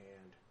on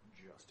hand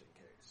just in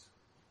case.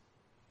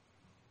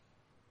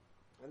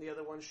 And the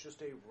other one's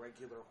just a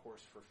regular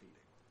horse for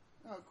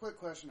feeding. Oh, quick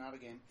question out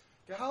of game.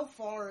 Yeah. How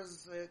far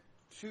is it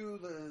to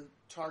the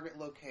target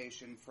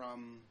location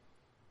from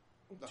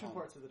the 2 home?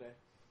 parts of the day.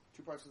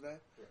 2 parts of the day?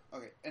 Yeah.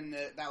 Okay, and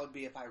that would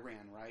be if I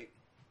ran, right?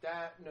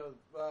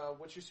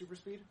 What's your super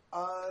speed?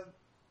 I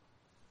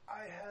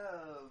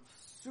have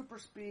super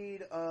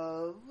speed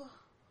of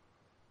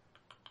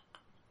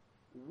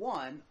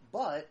 1,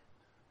 but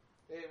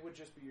It would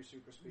just be your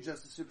super speed.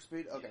 just the super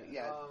speed? Okay,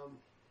 yeah.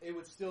 It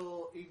would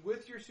still,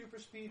 with your super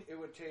speed, it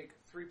would take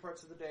 3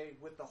 parts of the day.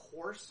 With the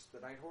horse,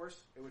 the night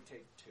horse, it would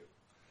take 2.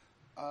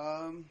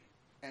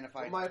 And if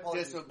Well, I my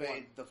apologies, disobeyed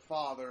 1. the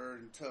father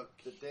and took...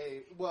 The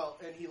day, well,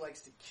 and he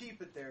likes to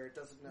keep it there. It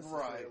doesn't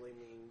necessarily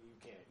mean you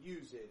can't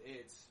use it.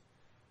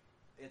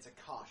 It's a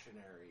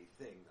cautionary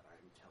thing that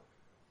I'm telling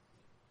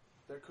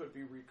you. There could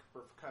be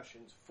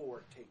repercussions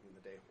for taking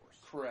the day horse.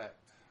 Correct.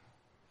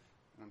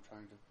 And I'm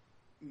trying to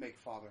make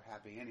father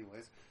happy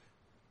anyways.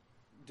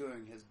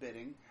 Doing his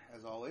bidding,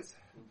 as always.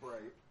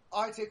 Right.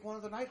 I take one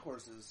of the night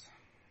horses.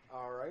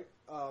 All right.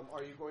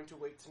 Are you going to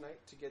wait tonight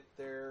to get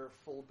their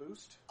full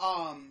boost?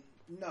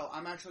 No,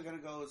 I'm actually going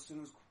to go as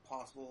soon as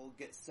possible,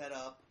 get set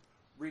up,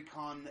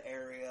 recon the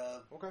area,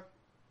 Okay.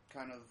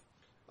 kind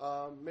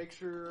of... Make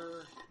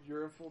sure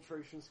your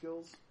infiltration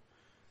skills,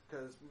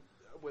 because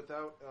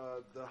without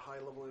the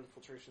high-level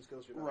infiltration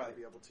skills, you're not going to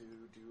be able to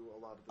do a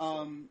lot of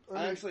the stuff.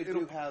 I actually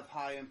do have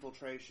high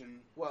infiltration.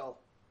 Well,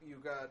 you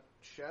got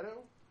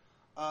Shadow?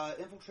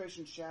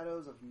 Infiltration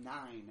shadows of 9,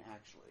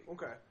 actually.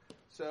 Okay.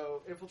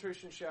 So,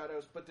 infiltration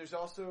shadows, but there's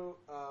also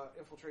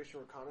infiltration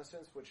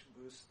reconnaissance, which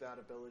boosts that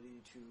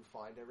ability to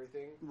find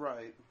everything.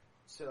 Right.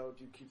 So,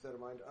 do keep that in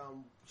mind.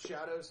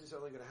 Shadows is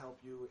only going to help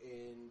you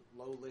in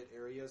low-lit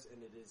areas,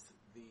 and it is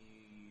the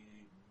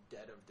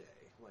dead of day.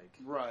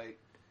 Right.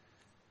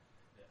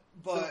 Yeah.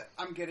 But So-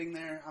 I'm getting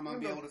there. I'm going to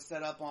be You're able to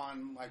set up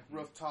on,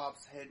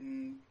 rooftops,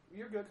 hidden...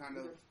 You're good. Kind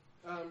You're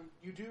of. good.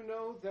 You do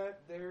know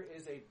that there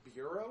is a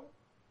bureau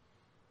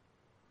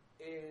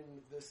in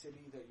the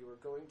city that you are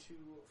going to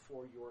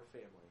for your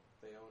family.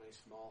 They own a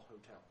small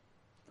hotel.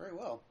 Very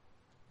well.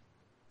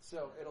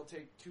 So it'll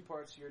take 2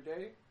 parts of your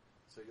day.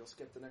 So you'll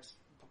skip the next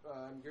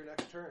your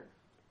next turn.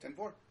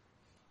 10-4.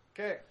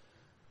 Okay.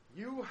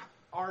 You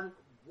are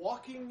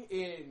walking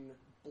in,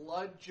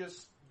 blood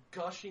just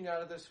gushing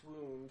out of this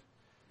wound.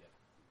 Yep.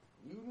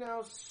 You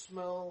now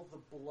smell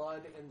the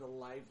blood and the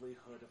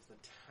livelihood of the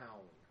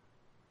town.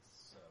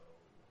 So,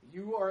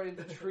 You are in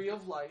the Tree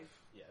of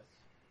Life. yes.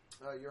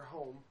 Your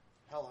home,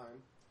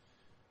 Helheim.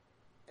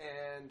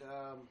 And,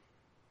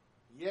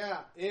 yeah,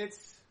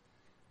 it's...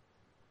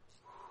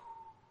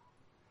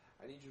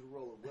 I need you to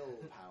roll a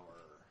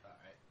willpower.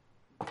 Alright.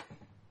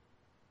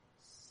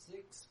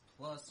 6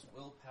 plus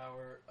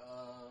willpower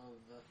of...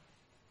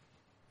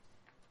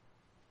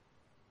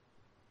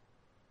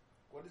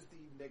 What is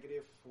the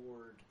negative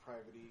for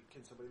depravity?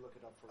 Can somebody look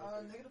it up for me,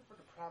 please? Negative for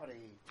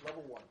depravity.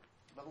 Level 1.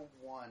 Level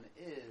 1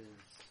 is...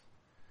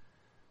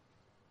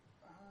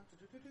 So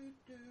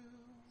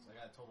I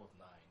got a total of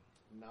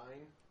 9.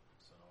 9.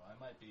 So I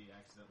might be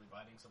accidentally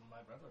biting some of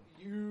my brethren.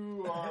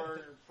 You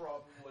are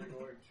probably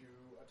going to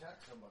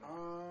attack somebody.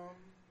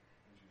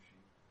 Here's your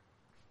sheet.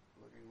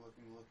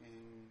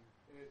 Looking.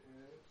 It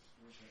is...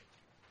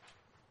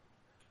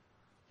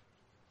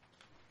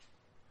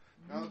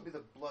 That would be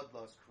the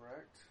bloodlust,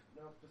 correct?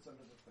 Nope, it's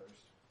under the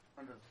thirst.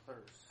 Under the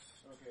thirst.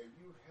 Okay,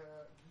 you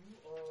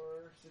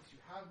are, since you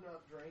have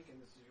not drank,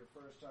 and this is your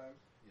first time,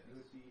 Yes. you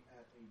would be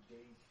at a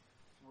day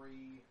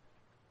 3.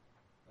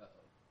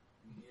 Uh-oh.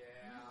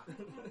 Yeah.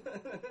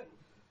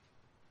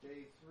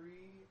 Day 3,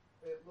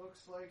 it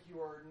looks like you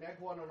are neg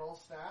 1 on all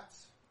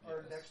stats.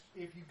 Or Yes. next,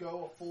 if you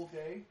go a full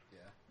day, Yeah.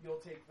 you'll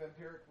take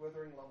Vampiric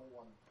Withering level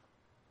 1.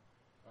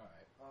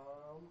 Alright.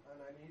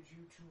 And I need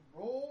you to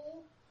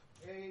roll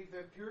a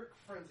Vampiric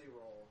Frenzy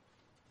roll.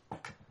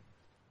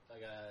 I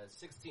got a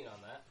 16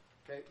 on that.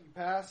 Okay, you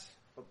pass,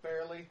 but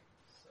barely.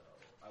 So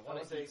I want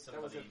to eat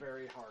That was somebody. a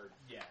very hard.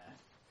 Yeah.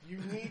 You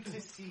need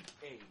to seek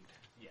aid.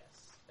 Yes.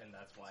 And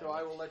that's why. So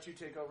I will let you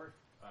take over.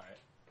 Alright.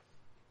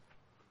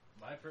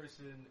 My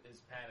person is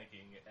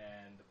panicking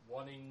and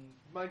wanting...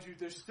 Mind you,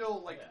 there's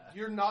still, Yeah.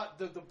 you're not,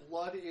 the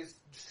blood is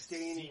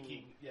staining.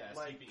 seeping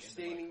into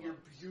staining my your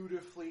clothes.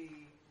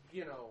 beautifully,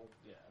 Yeah.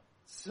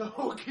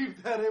 So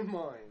keep that in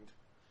mind.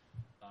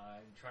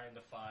 I'm trying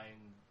to find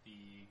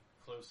the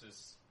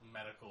closest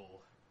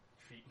medical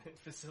treatment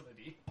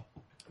facility.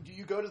 Do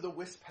you go to the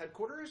WISP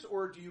headquarters,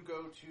 or do you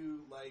go to,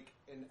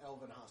 an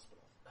elven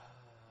hospital?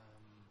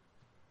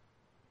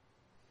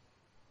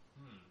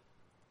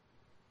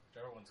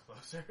 Whichever one's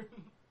closer.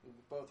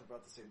 Both are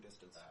about the same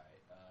distance. Alright.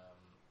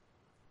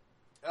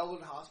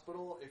 Elven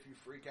hospital, if you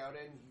freak out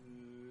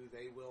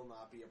they will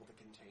not be able to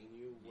contain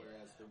you,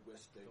 whereas the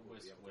WISP, they The will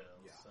be WISP able to.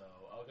 will. Yeah. So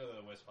I'll go to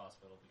the WISP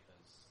hospital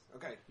because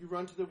Okay, you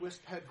run to the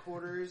Wisp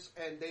headquarters,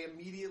 and they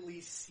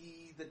immediately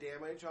see the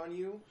damage on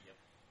you. Yep.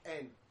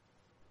 And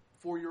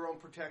for your own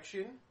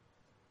protection,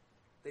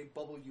 they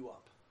bubble you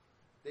up.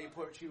 They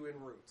put you in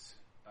roots.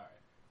 All right.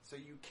 So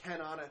you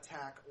cannot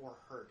attack or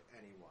hurt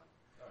anyone.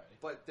 All right.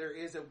 But there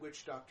is a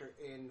witch doctor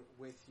in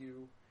with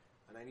you,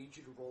 and I need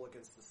you to roll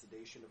against the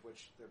sedation of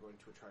which they're going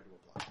to try to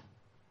apply.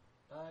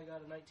 I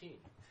got a 19.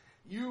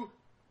 You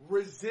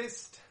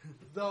resist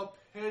the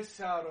piss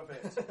out of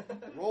it.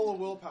 Roll a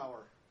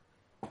willpower.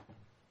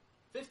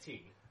 15.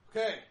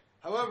 Okay.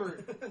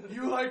 However,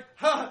 you like,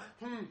 nope,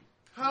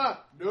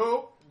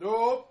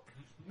 nope,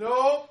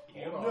 nope.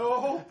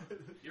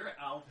 You're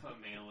alpha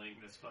mailing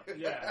this fucking.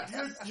 Yeah.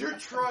 You're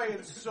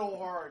trying so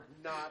hard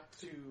not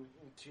to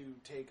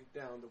take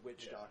down the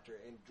witch doctor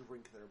and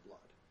drink their blood.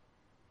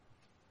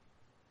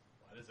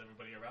 Why does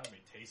everybody around me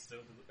taste so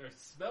or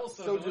smell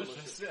so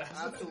delicious? Yeah.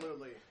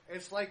 Absolutely.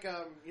 It's like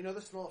you know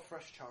the smell of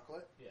fresh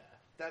chocolate? Yeah.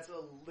 That's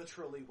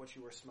literally what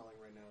you are smelling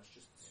right now. It's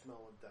just the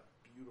smell of that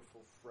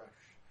beautiful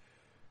fresh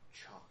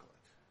chocolate.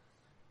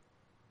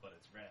 But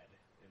it's red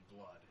in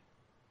blood,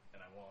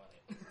 and I want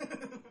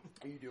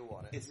it. You do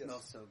want it. It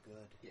smells so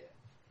good. Yeah.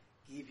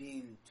 Give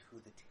in to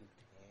the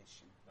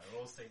temptation. My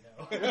rolls say no.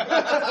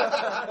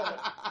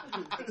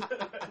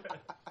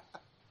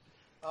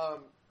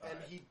 And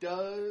he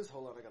does.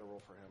 Hold on, I got to roll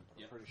for him. But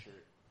Yep. I'm pretty sure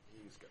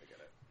he's gonna get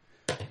it.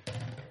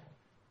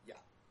 Yeah,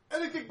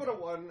 anything but a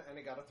 1, and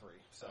he got a 3.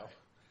 So Alright.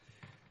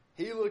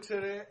 he looks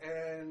at it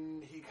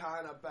and he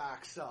kind of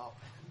backs up.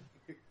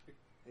 He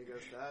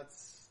goes,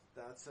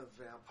 "That's a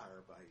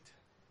vampire bite."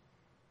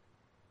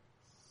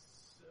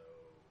 So.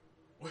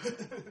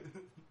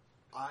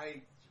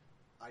 I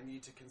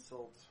need to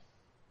consult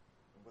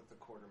with the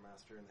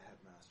quartermaster and the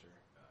headmaster.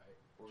 Alright.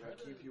 We're gonna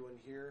keep you in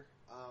here.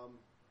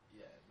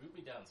 Yeah, move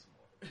me down some more.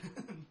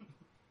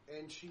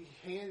 And she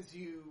hands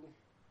you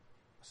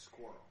a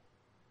squirrel.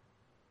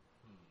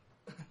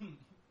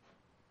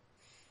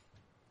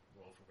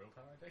 Roll for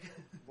willpower, I think.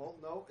 Well,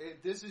 no,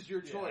 this is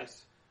your Yeah.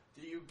 choice.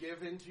 Do you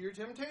give in to your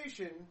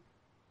temptation?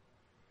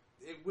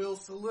 It will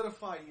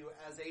solidify you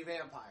as a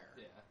vampire.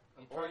 Yeah.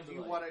 I'm Or trying do to,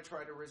 you want to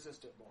try to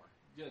resist it more?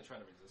 I'm gonna try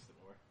to resist it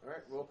more. All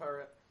right,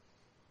 willpower it.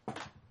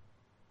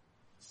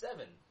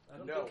 7. I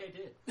don't No. think I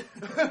did.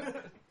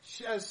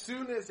 As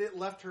soon as it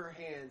left her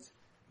hands,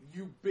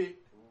 you bit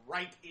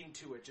right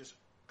into it, just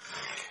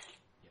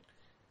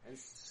and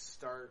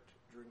start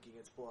drinking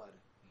its blood.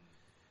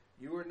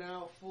 You are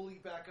now fully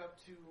back up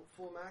to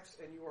full max,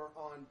 and you are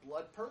on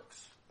blood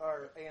perks,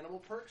 or animal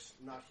perks,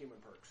 not human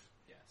perks.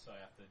 Yeah, so I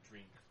have to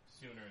drink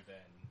sooner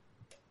than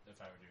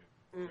if I were to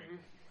drink. Mhm.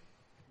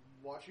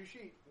 Watch your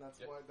sheet. That's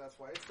Yep.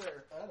 why it's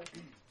there.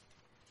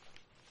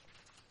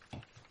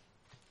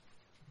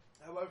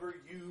 However,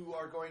 you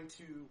are going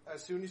to,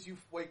 as soon as you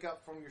wake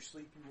up from your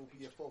sleep, you will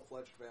be a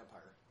full-fledged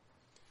vampire.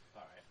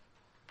 Alright.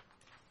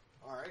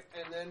 All right,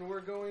 and then we're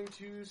going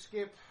to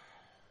skip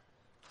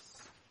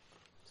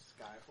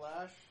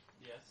Skyflash,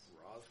 Yes.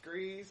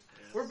 Rosgrease.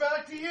 Yes. We're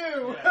back to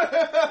you.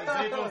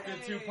 Yeah. They both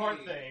did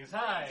 2-part things.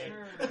 Hi.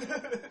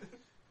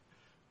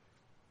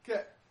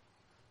 Okay,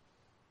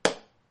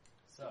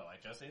 So, I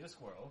just ate a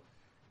squirrel.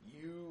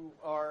 you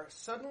are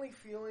suddenly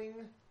feeling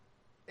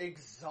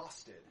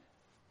exhausted.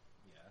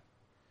 Yeah.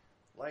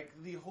 Like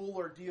the whole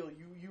ordeal,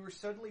 you were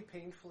suddenly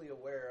painfully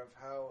aware of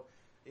how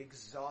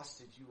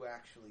exhausted you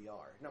actually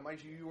are. Now,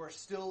 mind you, you are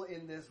still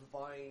in this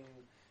vine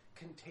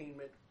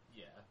containment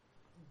Yeah.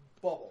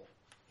 bubble.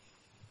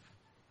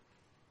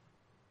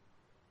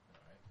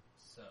 Alright.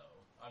 So,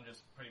 I'm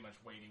just pretty much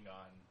waiting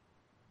on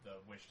the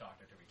witch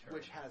doctor to return.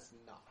 Which has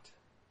not.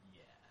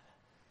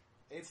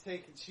 Yeah.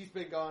 She's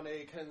been gone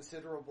a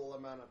considerable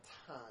amount of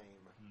time.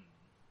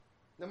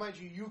 Now, mind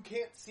you, you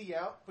can't see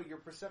out, but your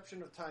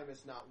perception of time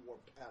is not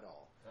warped at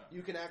all. Oh.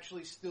 You can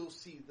actually still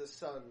see the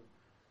sun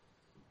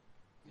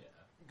Yeah.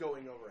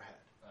 going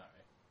overhead.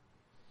 Alright.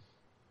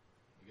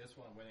 I guess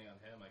while I'm waiting on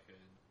him, I could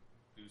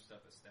boost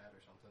up a stat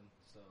or something,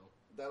 so...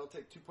 That'll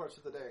take 2 parts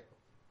of the day.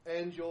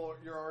 And you're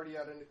already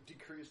at a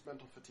decreased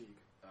mental fatigue.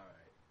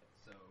 Alright.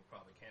 So,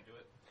 probably can't do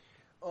it.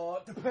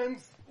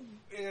 Depends.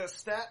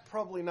 Stat,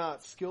 probably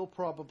not. Skill,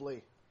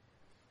 probably.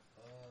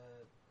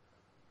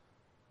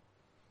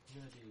 I'm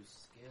gonna do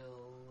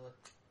skill...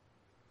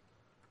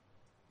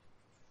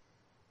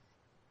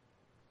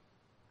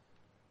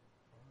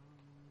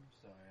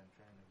 sorry, I'm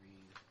trying to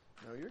read...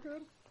 No, you're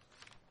good.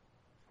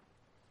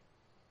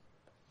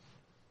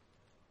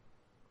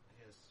 I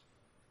guess...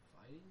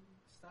 fighting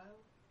style?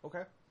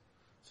 Okay.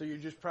 So you're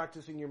just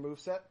practicing your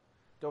moveset?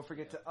 Don't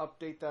forget to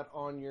update that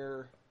on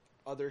your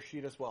other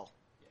sheet as well.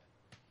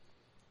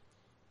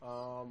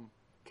 Yeah.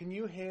 Can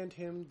you hand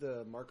him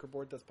the marker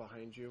board that's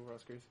behind you,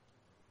 Rosgrease?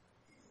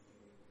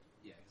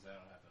 Yeah, because I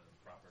don't have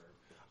a proper...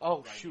 Oh,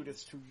 writing. shoot,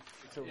 it's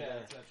over Yeah,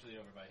 there. it's actually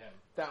over by him.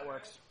 That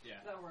works. Yeah.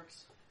 That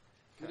works.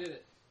 We did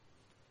it.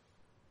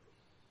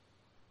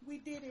 We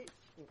did it!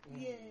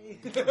 Yay!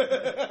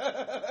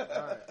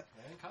 Alright.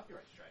 And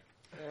copyright strike.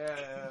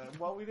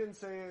 Well, we didn't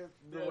say it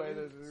the way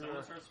that we Someone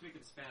were. starts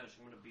speaking Spanish,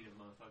 I'm gonna beat a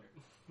motherfucker.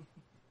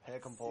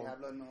 Heck, I'm Si pulling.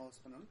 hablan no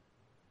español.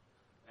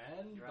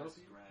 And You're both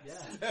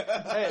grass.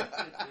 Yeah. Hey,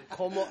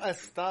 como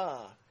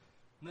está?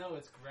 No,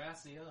 it's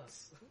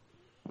gracias.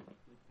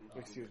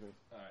 Excuse me.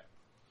 Alright.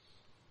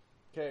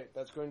 Okay,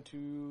 that's going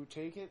to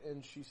take it,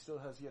 and she still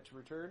has yet to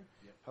return.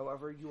 Yep.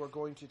 However, you are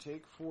going to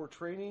take for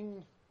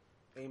training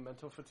a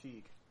mental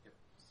fatigue. Yep.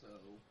 So,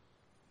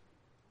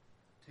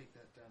 take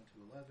that down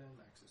to 11,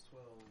 max is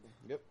 12.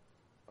 Yep.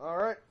 All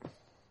right.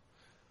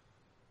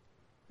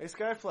 Hey,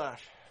 Skyflash.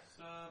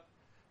 Sup?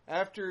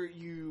 After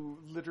you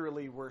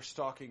literally were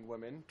stalking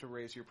women to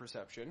raise your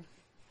perception,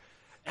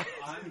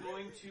 I'm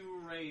going to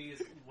raise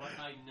what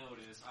I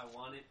notice. I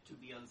want it to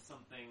be on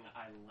something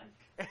I like.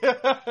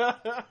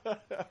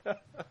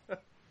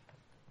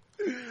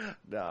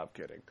 no, I'm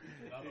kidding.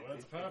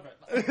 That's perfect.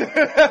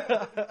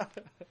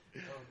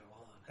 Oh,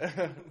 go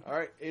on. All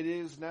right, it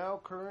is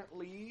now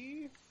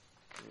currently.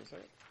 Give me a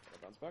second. I'll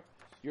bounce back.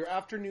 Your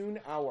afternoon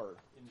hour.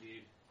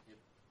 Indeed.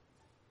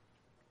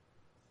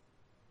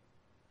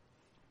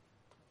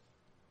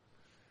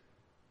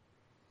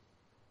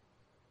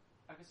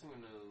 I guess I'm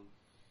gonna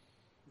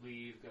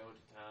leave, go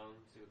to town,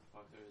 see what the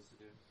fuck there is to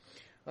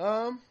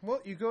do. Well,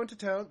 you go into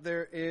town.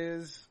 There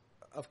is,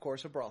 of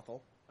course, a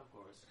brothel. Of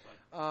course,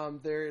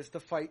 but There is the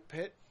fight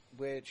pit,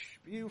 which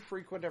you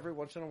frequent every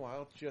once in a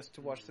while just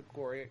to watch the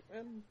glory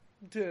and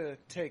to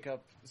take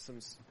up some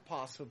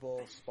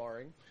possible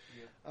sparring.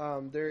 yeah.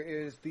 There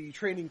is the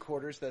training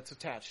quarters that's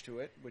attached to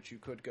it, which you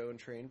could go and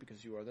train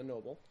because you are the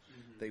noble.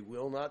 Mm-hmm. They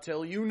will not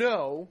tell you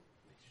no.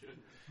 They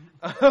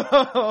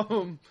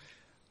shouldn't.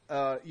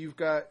 You've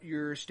got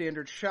your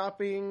standard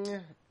shopping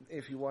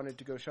if you wanted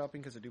to go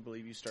shopping, because I do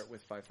believe you start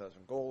with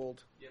 5,000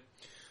 gold. Yep.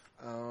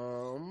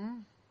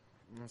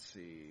 Let's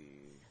see.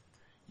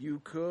 You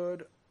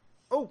could...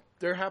 Oh,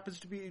 there happens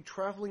to be a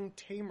traveling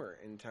tamer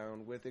in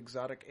town with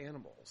exotic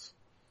animals.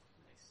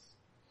 Nice.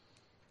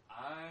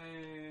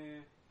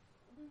 I'm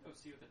gonna go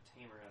see what the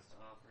tamer has to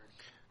offer.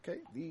 Okay,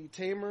 the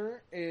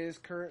tamer is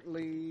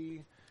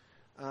currently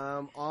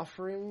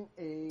offering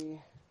a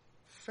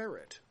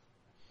ferret.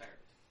 Ferret.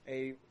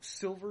 A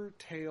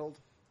silver-tailed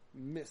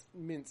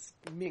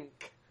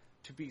mink,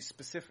 to be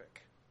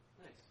specific.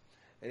 Nice.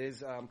 It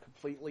is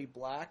completely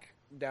black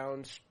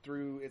down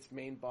through its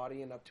main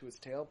body and up to its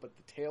tail, but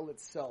the tail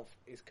itself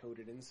is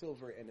coated in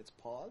silver, and its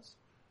paws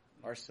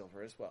are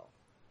silver as well.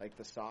 Like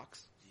the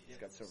socks, it's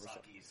got silver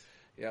stuff. Sockies.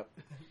 Yep.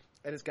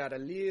 And it's got a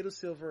little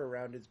silver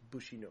around its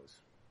bushy nose.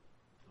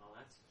 Oh,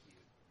 that's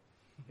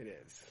cute. It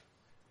is.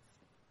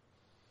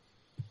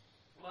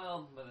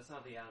 Well, but it's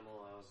not the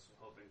animal I was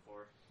hoping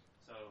for.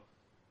 So,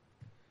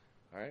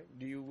 Alright,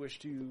 do you wish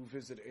to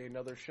visit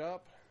another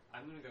shop?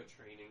 I'm gonna go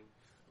training.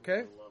 I'm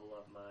Okay. gonna level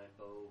up my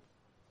bow.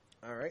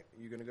 Alright,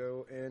 you're going to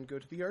go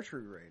to the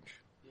archery range.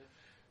 Yeah.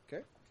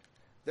 Okay.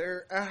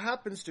 There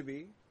happens to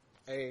be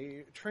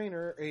a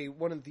trainer,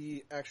 one of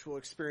the actual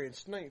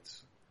experienced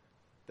knights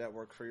that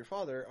work for your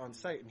father on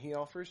site, and he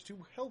offers to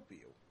help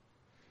you.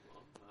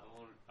 Well, I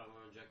want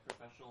to reject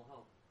professional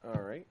help.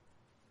 Alright.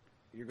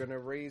 You're going to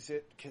raise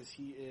it because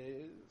he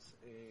is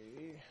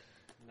a...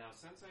 Now,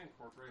 since I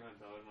incorporate my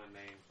bow in my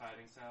main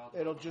fighting style...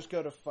 It'll just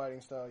go to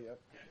fighting style, yep.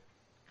 Okay.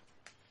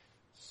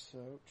 So...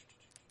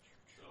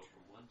 So,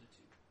 from 1 to 2.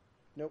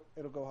 Nope,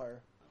 it'll go higher.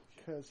 Oh,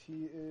 shit. Because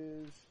he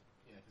is...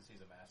 Yeah, because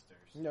he's a master.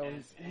 No, And-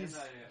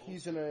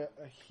 he's and in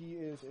I he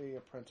is a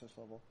apprentice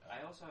level.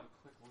 I also have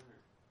a quick learner.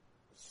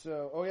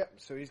 So, oh yeah,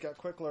 so he's got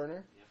quick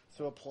learner. Yep.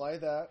 So apply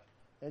that,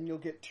 and you'll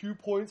get 2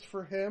 points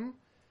for him,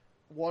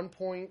 1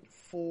 point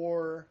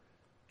for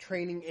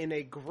training in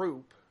a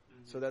group.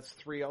 Mm-hmm. So that's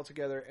 3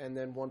 altogether, and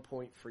then 1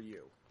 point for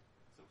you.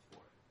 So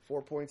 4.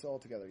 4 points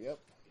altogether. Yep.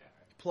 Yeah.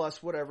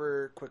 Plus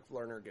whatever quick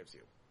learner gives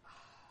you.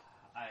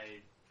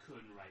 I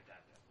couldn't write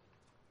that down.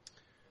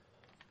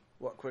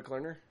 What quick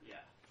learner?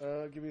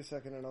 Yeah. Give me a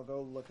second, and I'll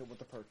go look at what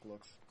the perk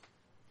looks.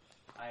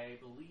 I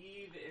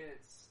believe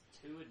it's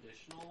 2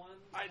 additional ones.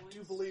 I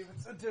do believe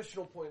it's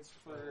additional points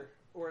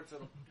or it's an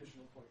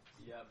additional point.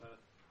 Yeah, but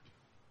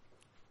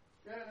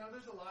Yeah, no,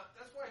 there's a lot.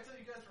 That's why I tell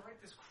you guys to write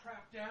this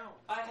crap down.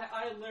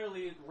 I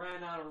literally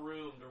ran out of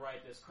room to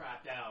write this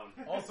crap down.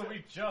 Also,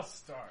 we just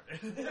started.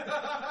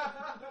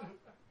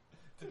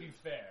 To be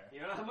fair.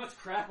 You know how much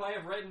crap I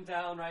have written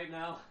down right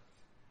now?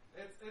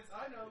 It's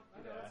I know,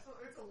 Yeah.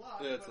 it's a lot.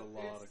 It's but a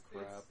lot of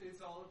crap.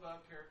 It's all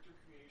about character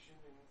creation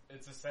and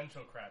It's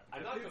essential crap.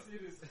 I'm not it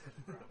is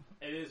crap.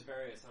 It is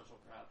very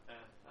essential crap.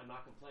 I'm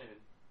not complaining.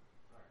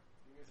 Alright,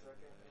 give me a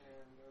second,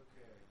 and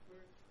okay.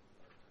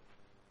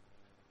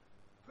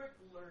 Quick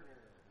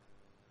learner.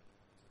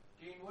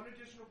 Gain 1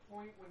 additional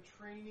point when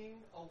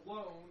training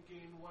alone.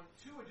 Gain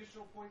 2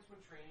 additional points when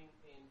training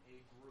in a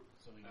group.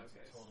 So we get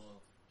Okay. a total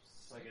of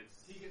Like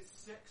it's He gets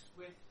 6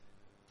 with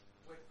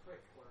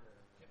quick learner.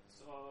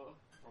 so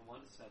from 1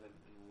 to 7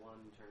 in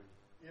 1 turn.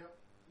 Yep.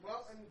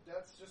 Well, and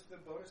that's just the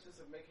bonuses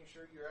of making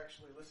sure you're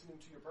actually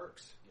listening to your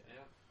perks.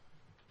 Yeah.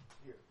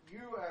 Here,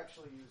 you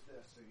actually use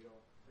this so you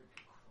don't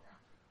freaking crap.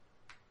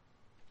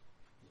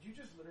 Did you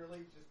just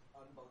literally just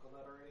unbuckle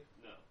that already?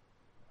 No.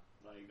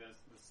 Like that's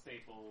the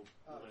staple.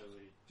 Oh,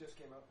 Literally. Just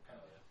came out. Oh,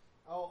 yeah.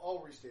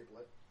 I'll restaple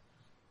it.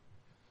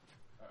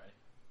 Alright.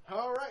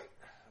 All right.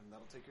 And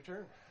that'll take your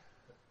turn.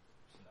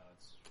 So now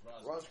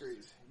it's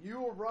Rosgreaves.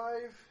 You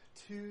arrive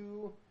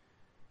to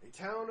a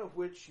town of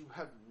which you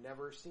have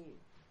never seen.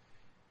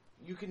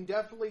 You can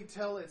definitely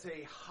tell it's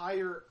a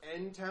higher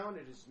end town.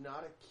 It is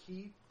not a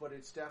keep, but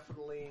it's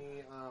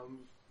definitely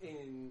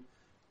in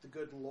the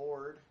good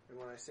Lord, and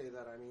when I say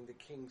that I mean the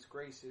King's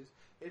graces,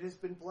 it has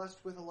been blessed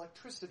with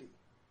electricity.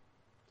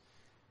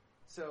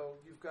 So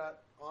you've got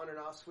on and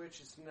off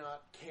switch. It's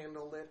not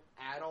candlelit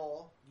at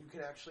all. You can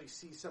actually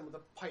see some of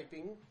the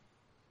piping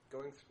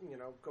going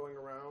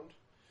around.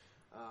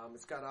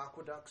 It's got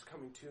aqueducts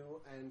coming to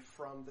and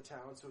from the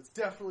town, so it's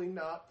definitely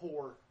not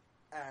poor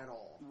at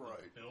all.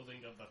 Right.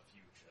 Building of the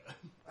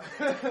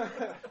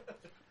future.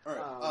 All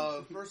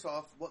right. First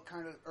off, what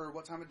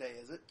time of day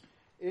is it?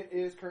 It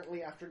is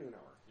currently afternoon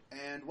hour.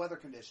 And weather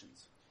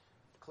conditions?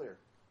 Clear.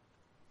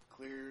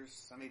 Clear,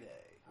 sunny day.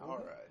 All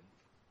right.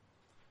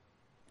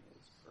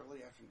 It's early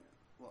afternoon.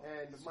 Well,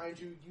 And mind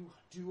you, you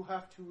do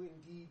have to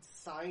indeed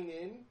sign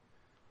in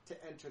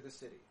to enter the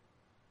city.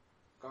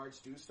 Guards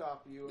do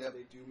stop you, Yep. and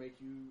they do make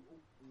you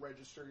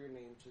register your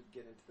name to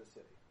get into the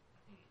city.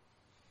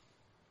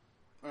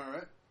 all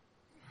right.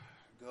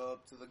 Go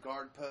up to the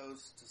guard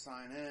post to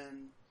sign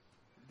in.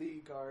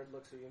 The guard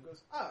looks at you and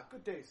goes,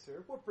 good day,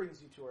 sir. What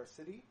brings you to our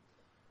city?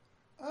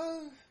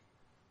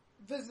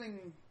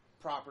 Visiting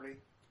property.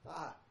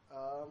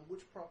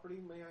 Which property,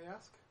 may I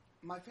ask?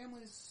 My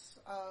family's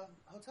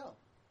hotel.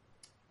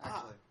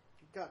 Actually,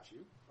 Got you.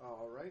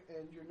 All right,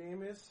 and your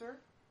name is, sir?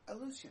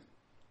 Lucian.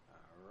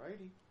 All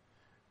righty.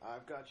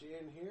 I've got you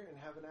in here, and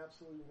have an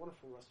absolutely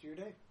wonderful rest of your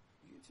day.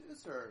 You too,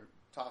 sir.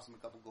 Toss him a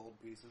couple gold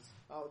pieces.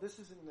 Oh, this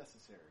isn't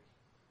necessary.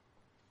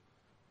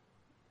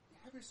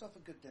 Have yourself a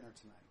good dinner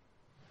tonight.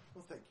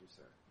 Well, thank you,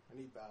 sir. And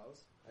he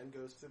bows and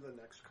goes to the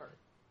next cart.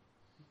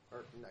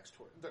 Or next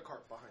to the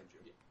cart behind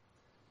you.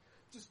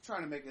 Just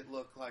trying to make it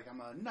look like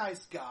I'm a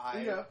nice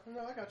guy. Yeah,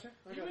 no, I got you.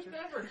 He would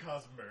never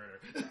cause murder.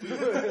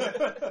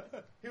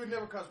 He would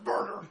never cause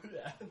murder.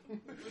 Yeah. We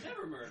would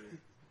never murder.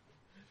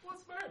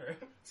 What's murder?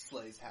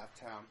 Slays half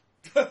town.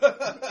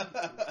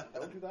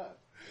 Don't do that.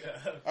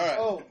 Yeah. All right.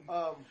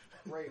 Oh,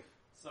 Rafe,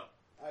 So,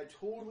 I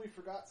totally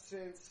forgot,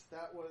 since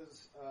that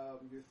was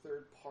your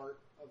third part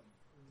of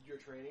your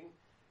training,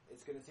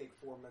 it's going to take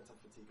 4 mental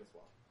fatigue as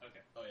well. okay.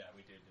 Oh yeah,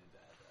 we did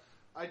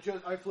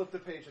that. I flipped the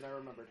page and I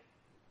remembered.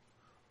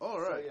 All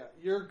right. So yeah,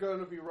 you're going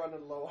to be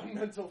running low on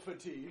mental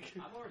fatigue.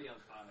 I'm already on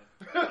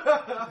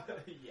 5.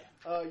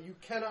 Yeah. You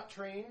cannot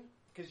train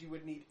because you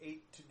would need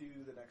 8 to do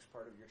the next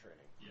part of your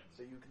training. Yeah.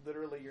 So you could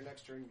literally, your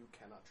next turn, you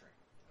cannot train.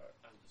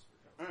 I'm just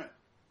All right.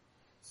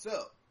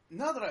 So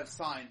now that I've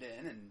signed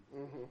in and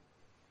Mm-hmm.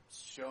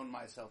 shown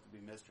myself to be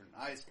Mr.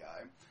 Nice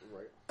Guy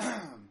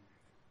Right.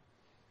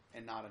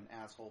 and not an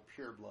asshole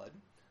pureblood,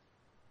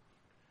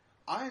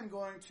 I am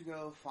going to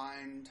go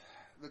find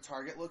the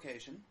target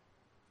location,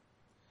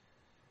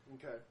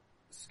 Okay.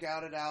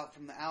 scout it out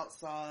from the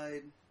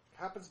outside.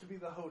 Happens to be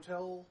the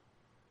hotel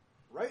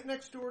right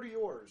next door to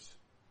yours.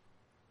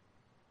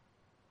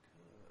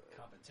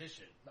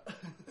 Competition.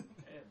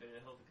 Hey, a bit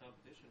of healthy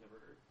competition never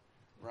hurt.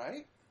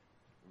 Right?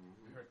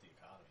 Hurt the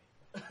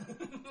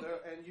economy. So,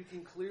 and you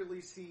can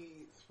clearly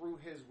see through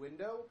his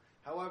window.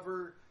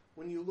 However,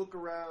 when you look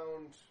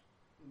around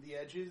the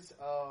edges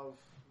of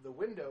the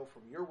window,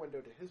 from your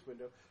window to his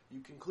window,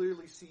 you can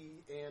clearly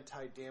see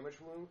anti-damage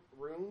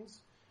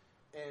runes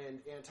and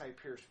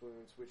anti-pierce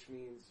wounds, which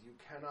means you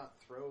cannot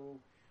throw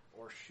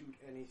or shoot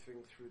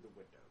anything through the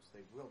windows.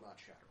 They will not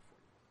shatter for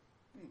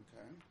you.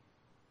 Okay.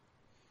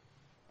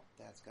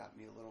 That's got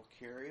me a little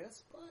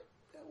curious, but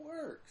it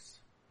works.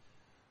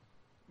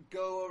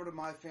 Go over to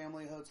my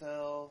family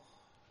hotel,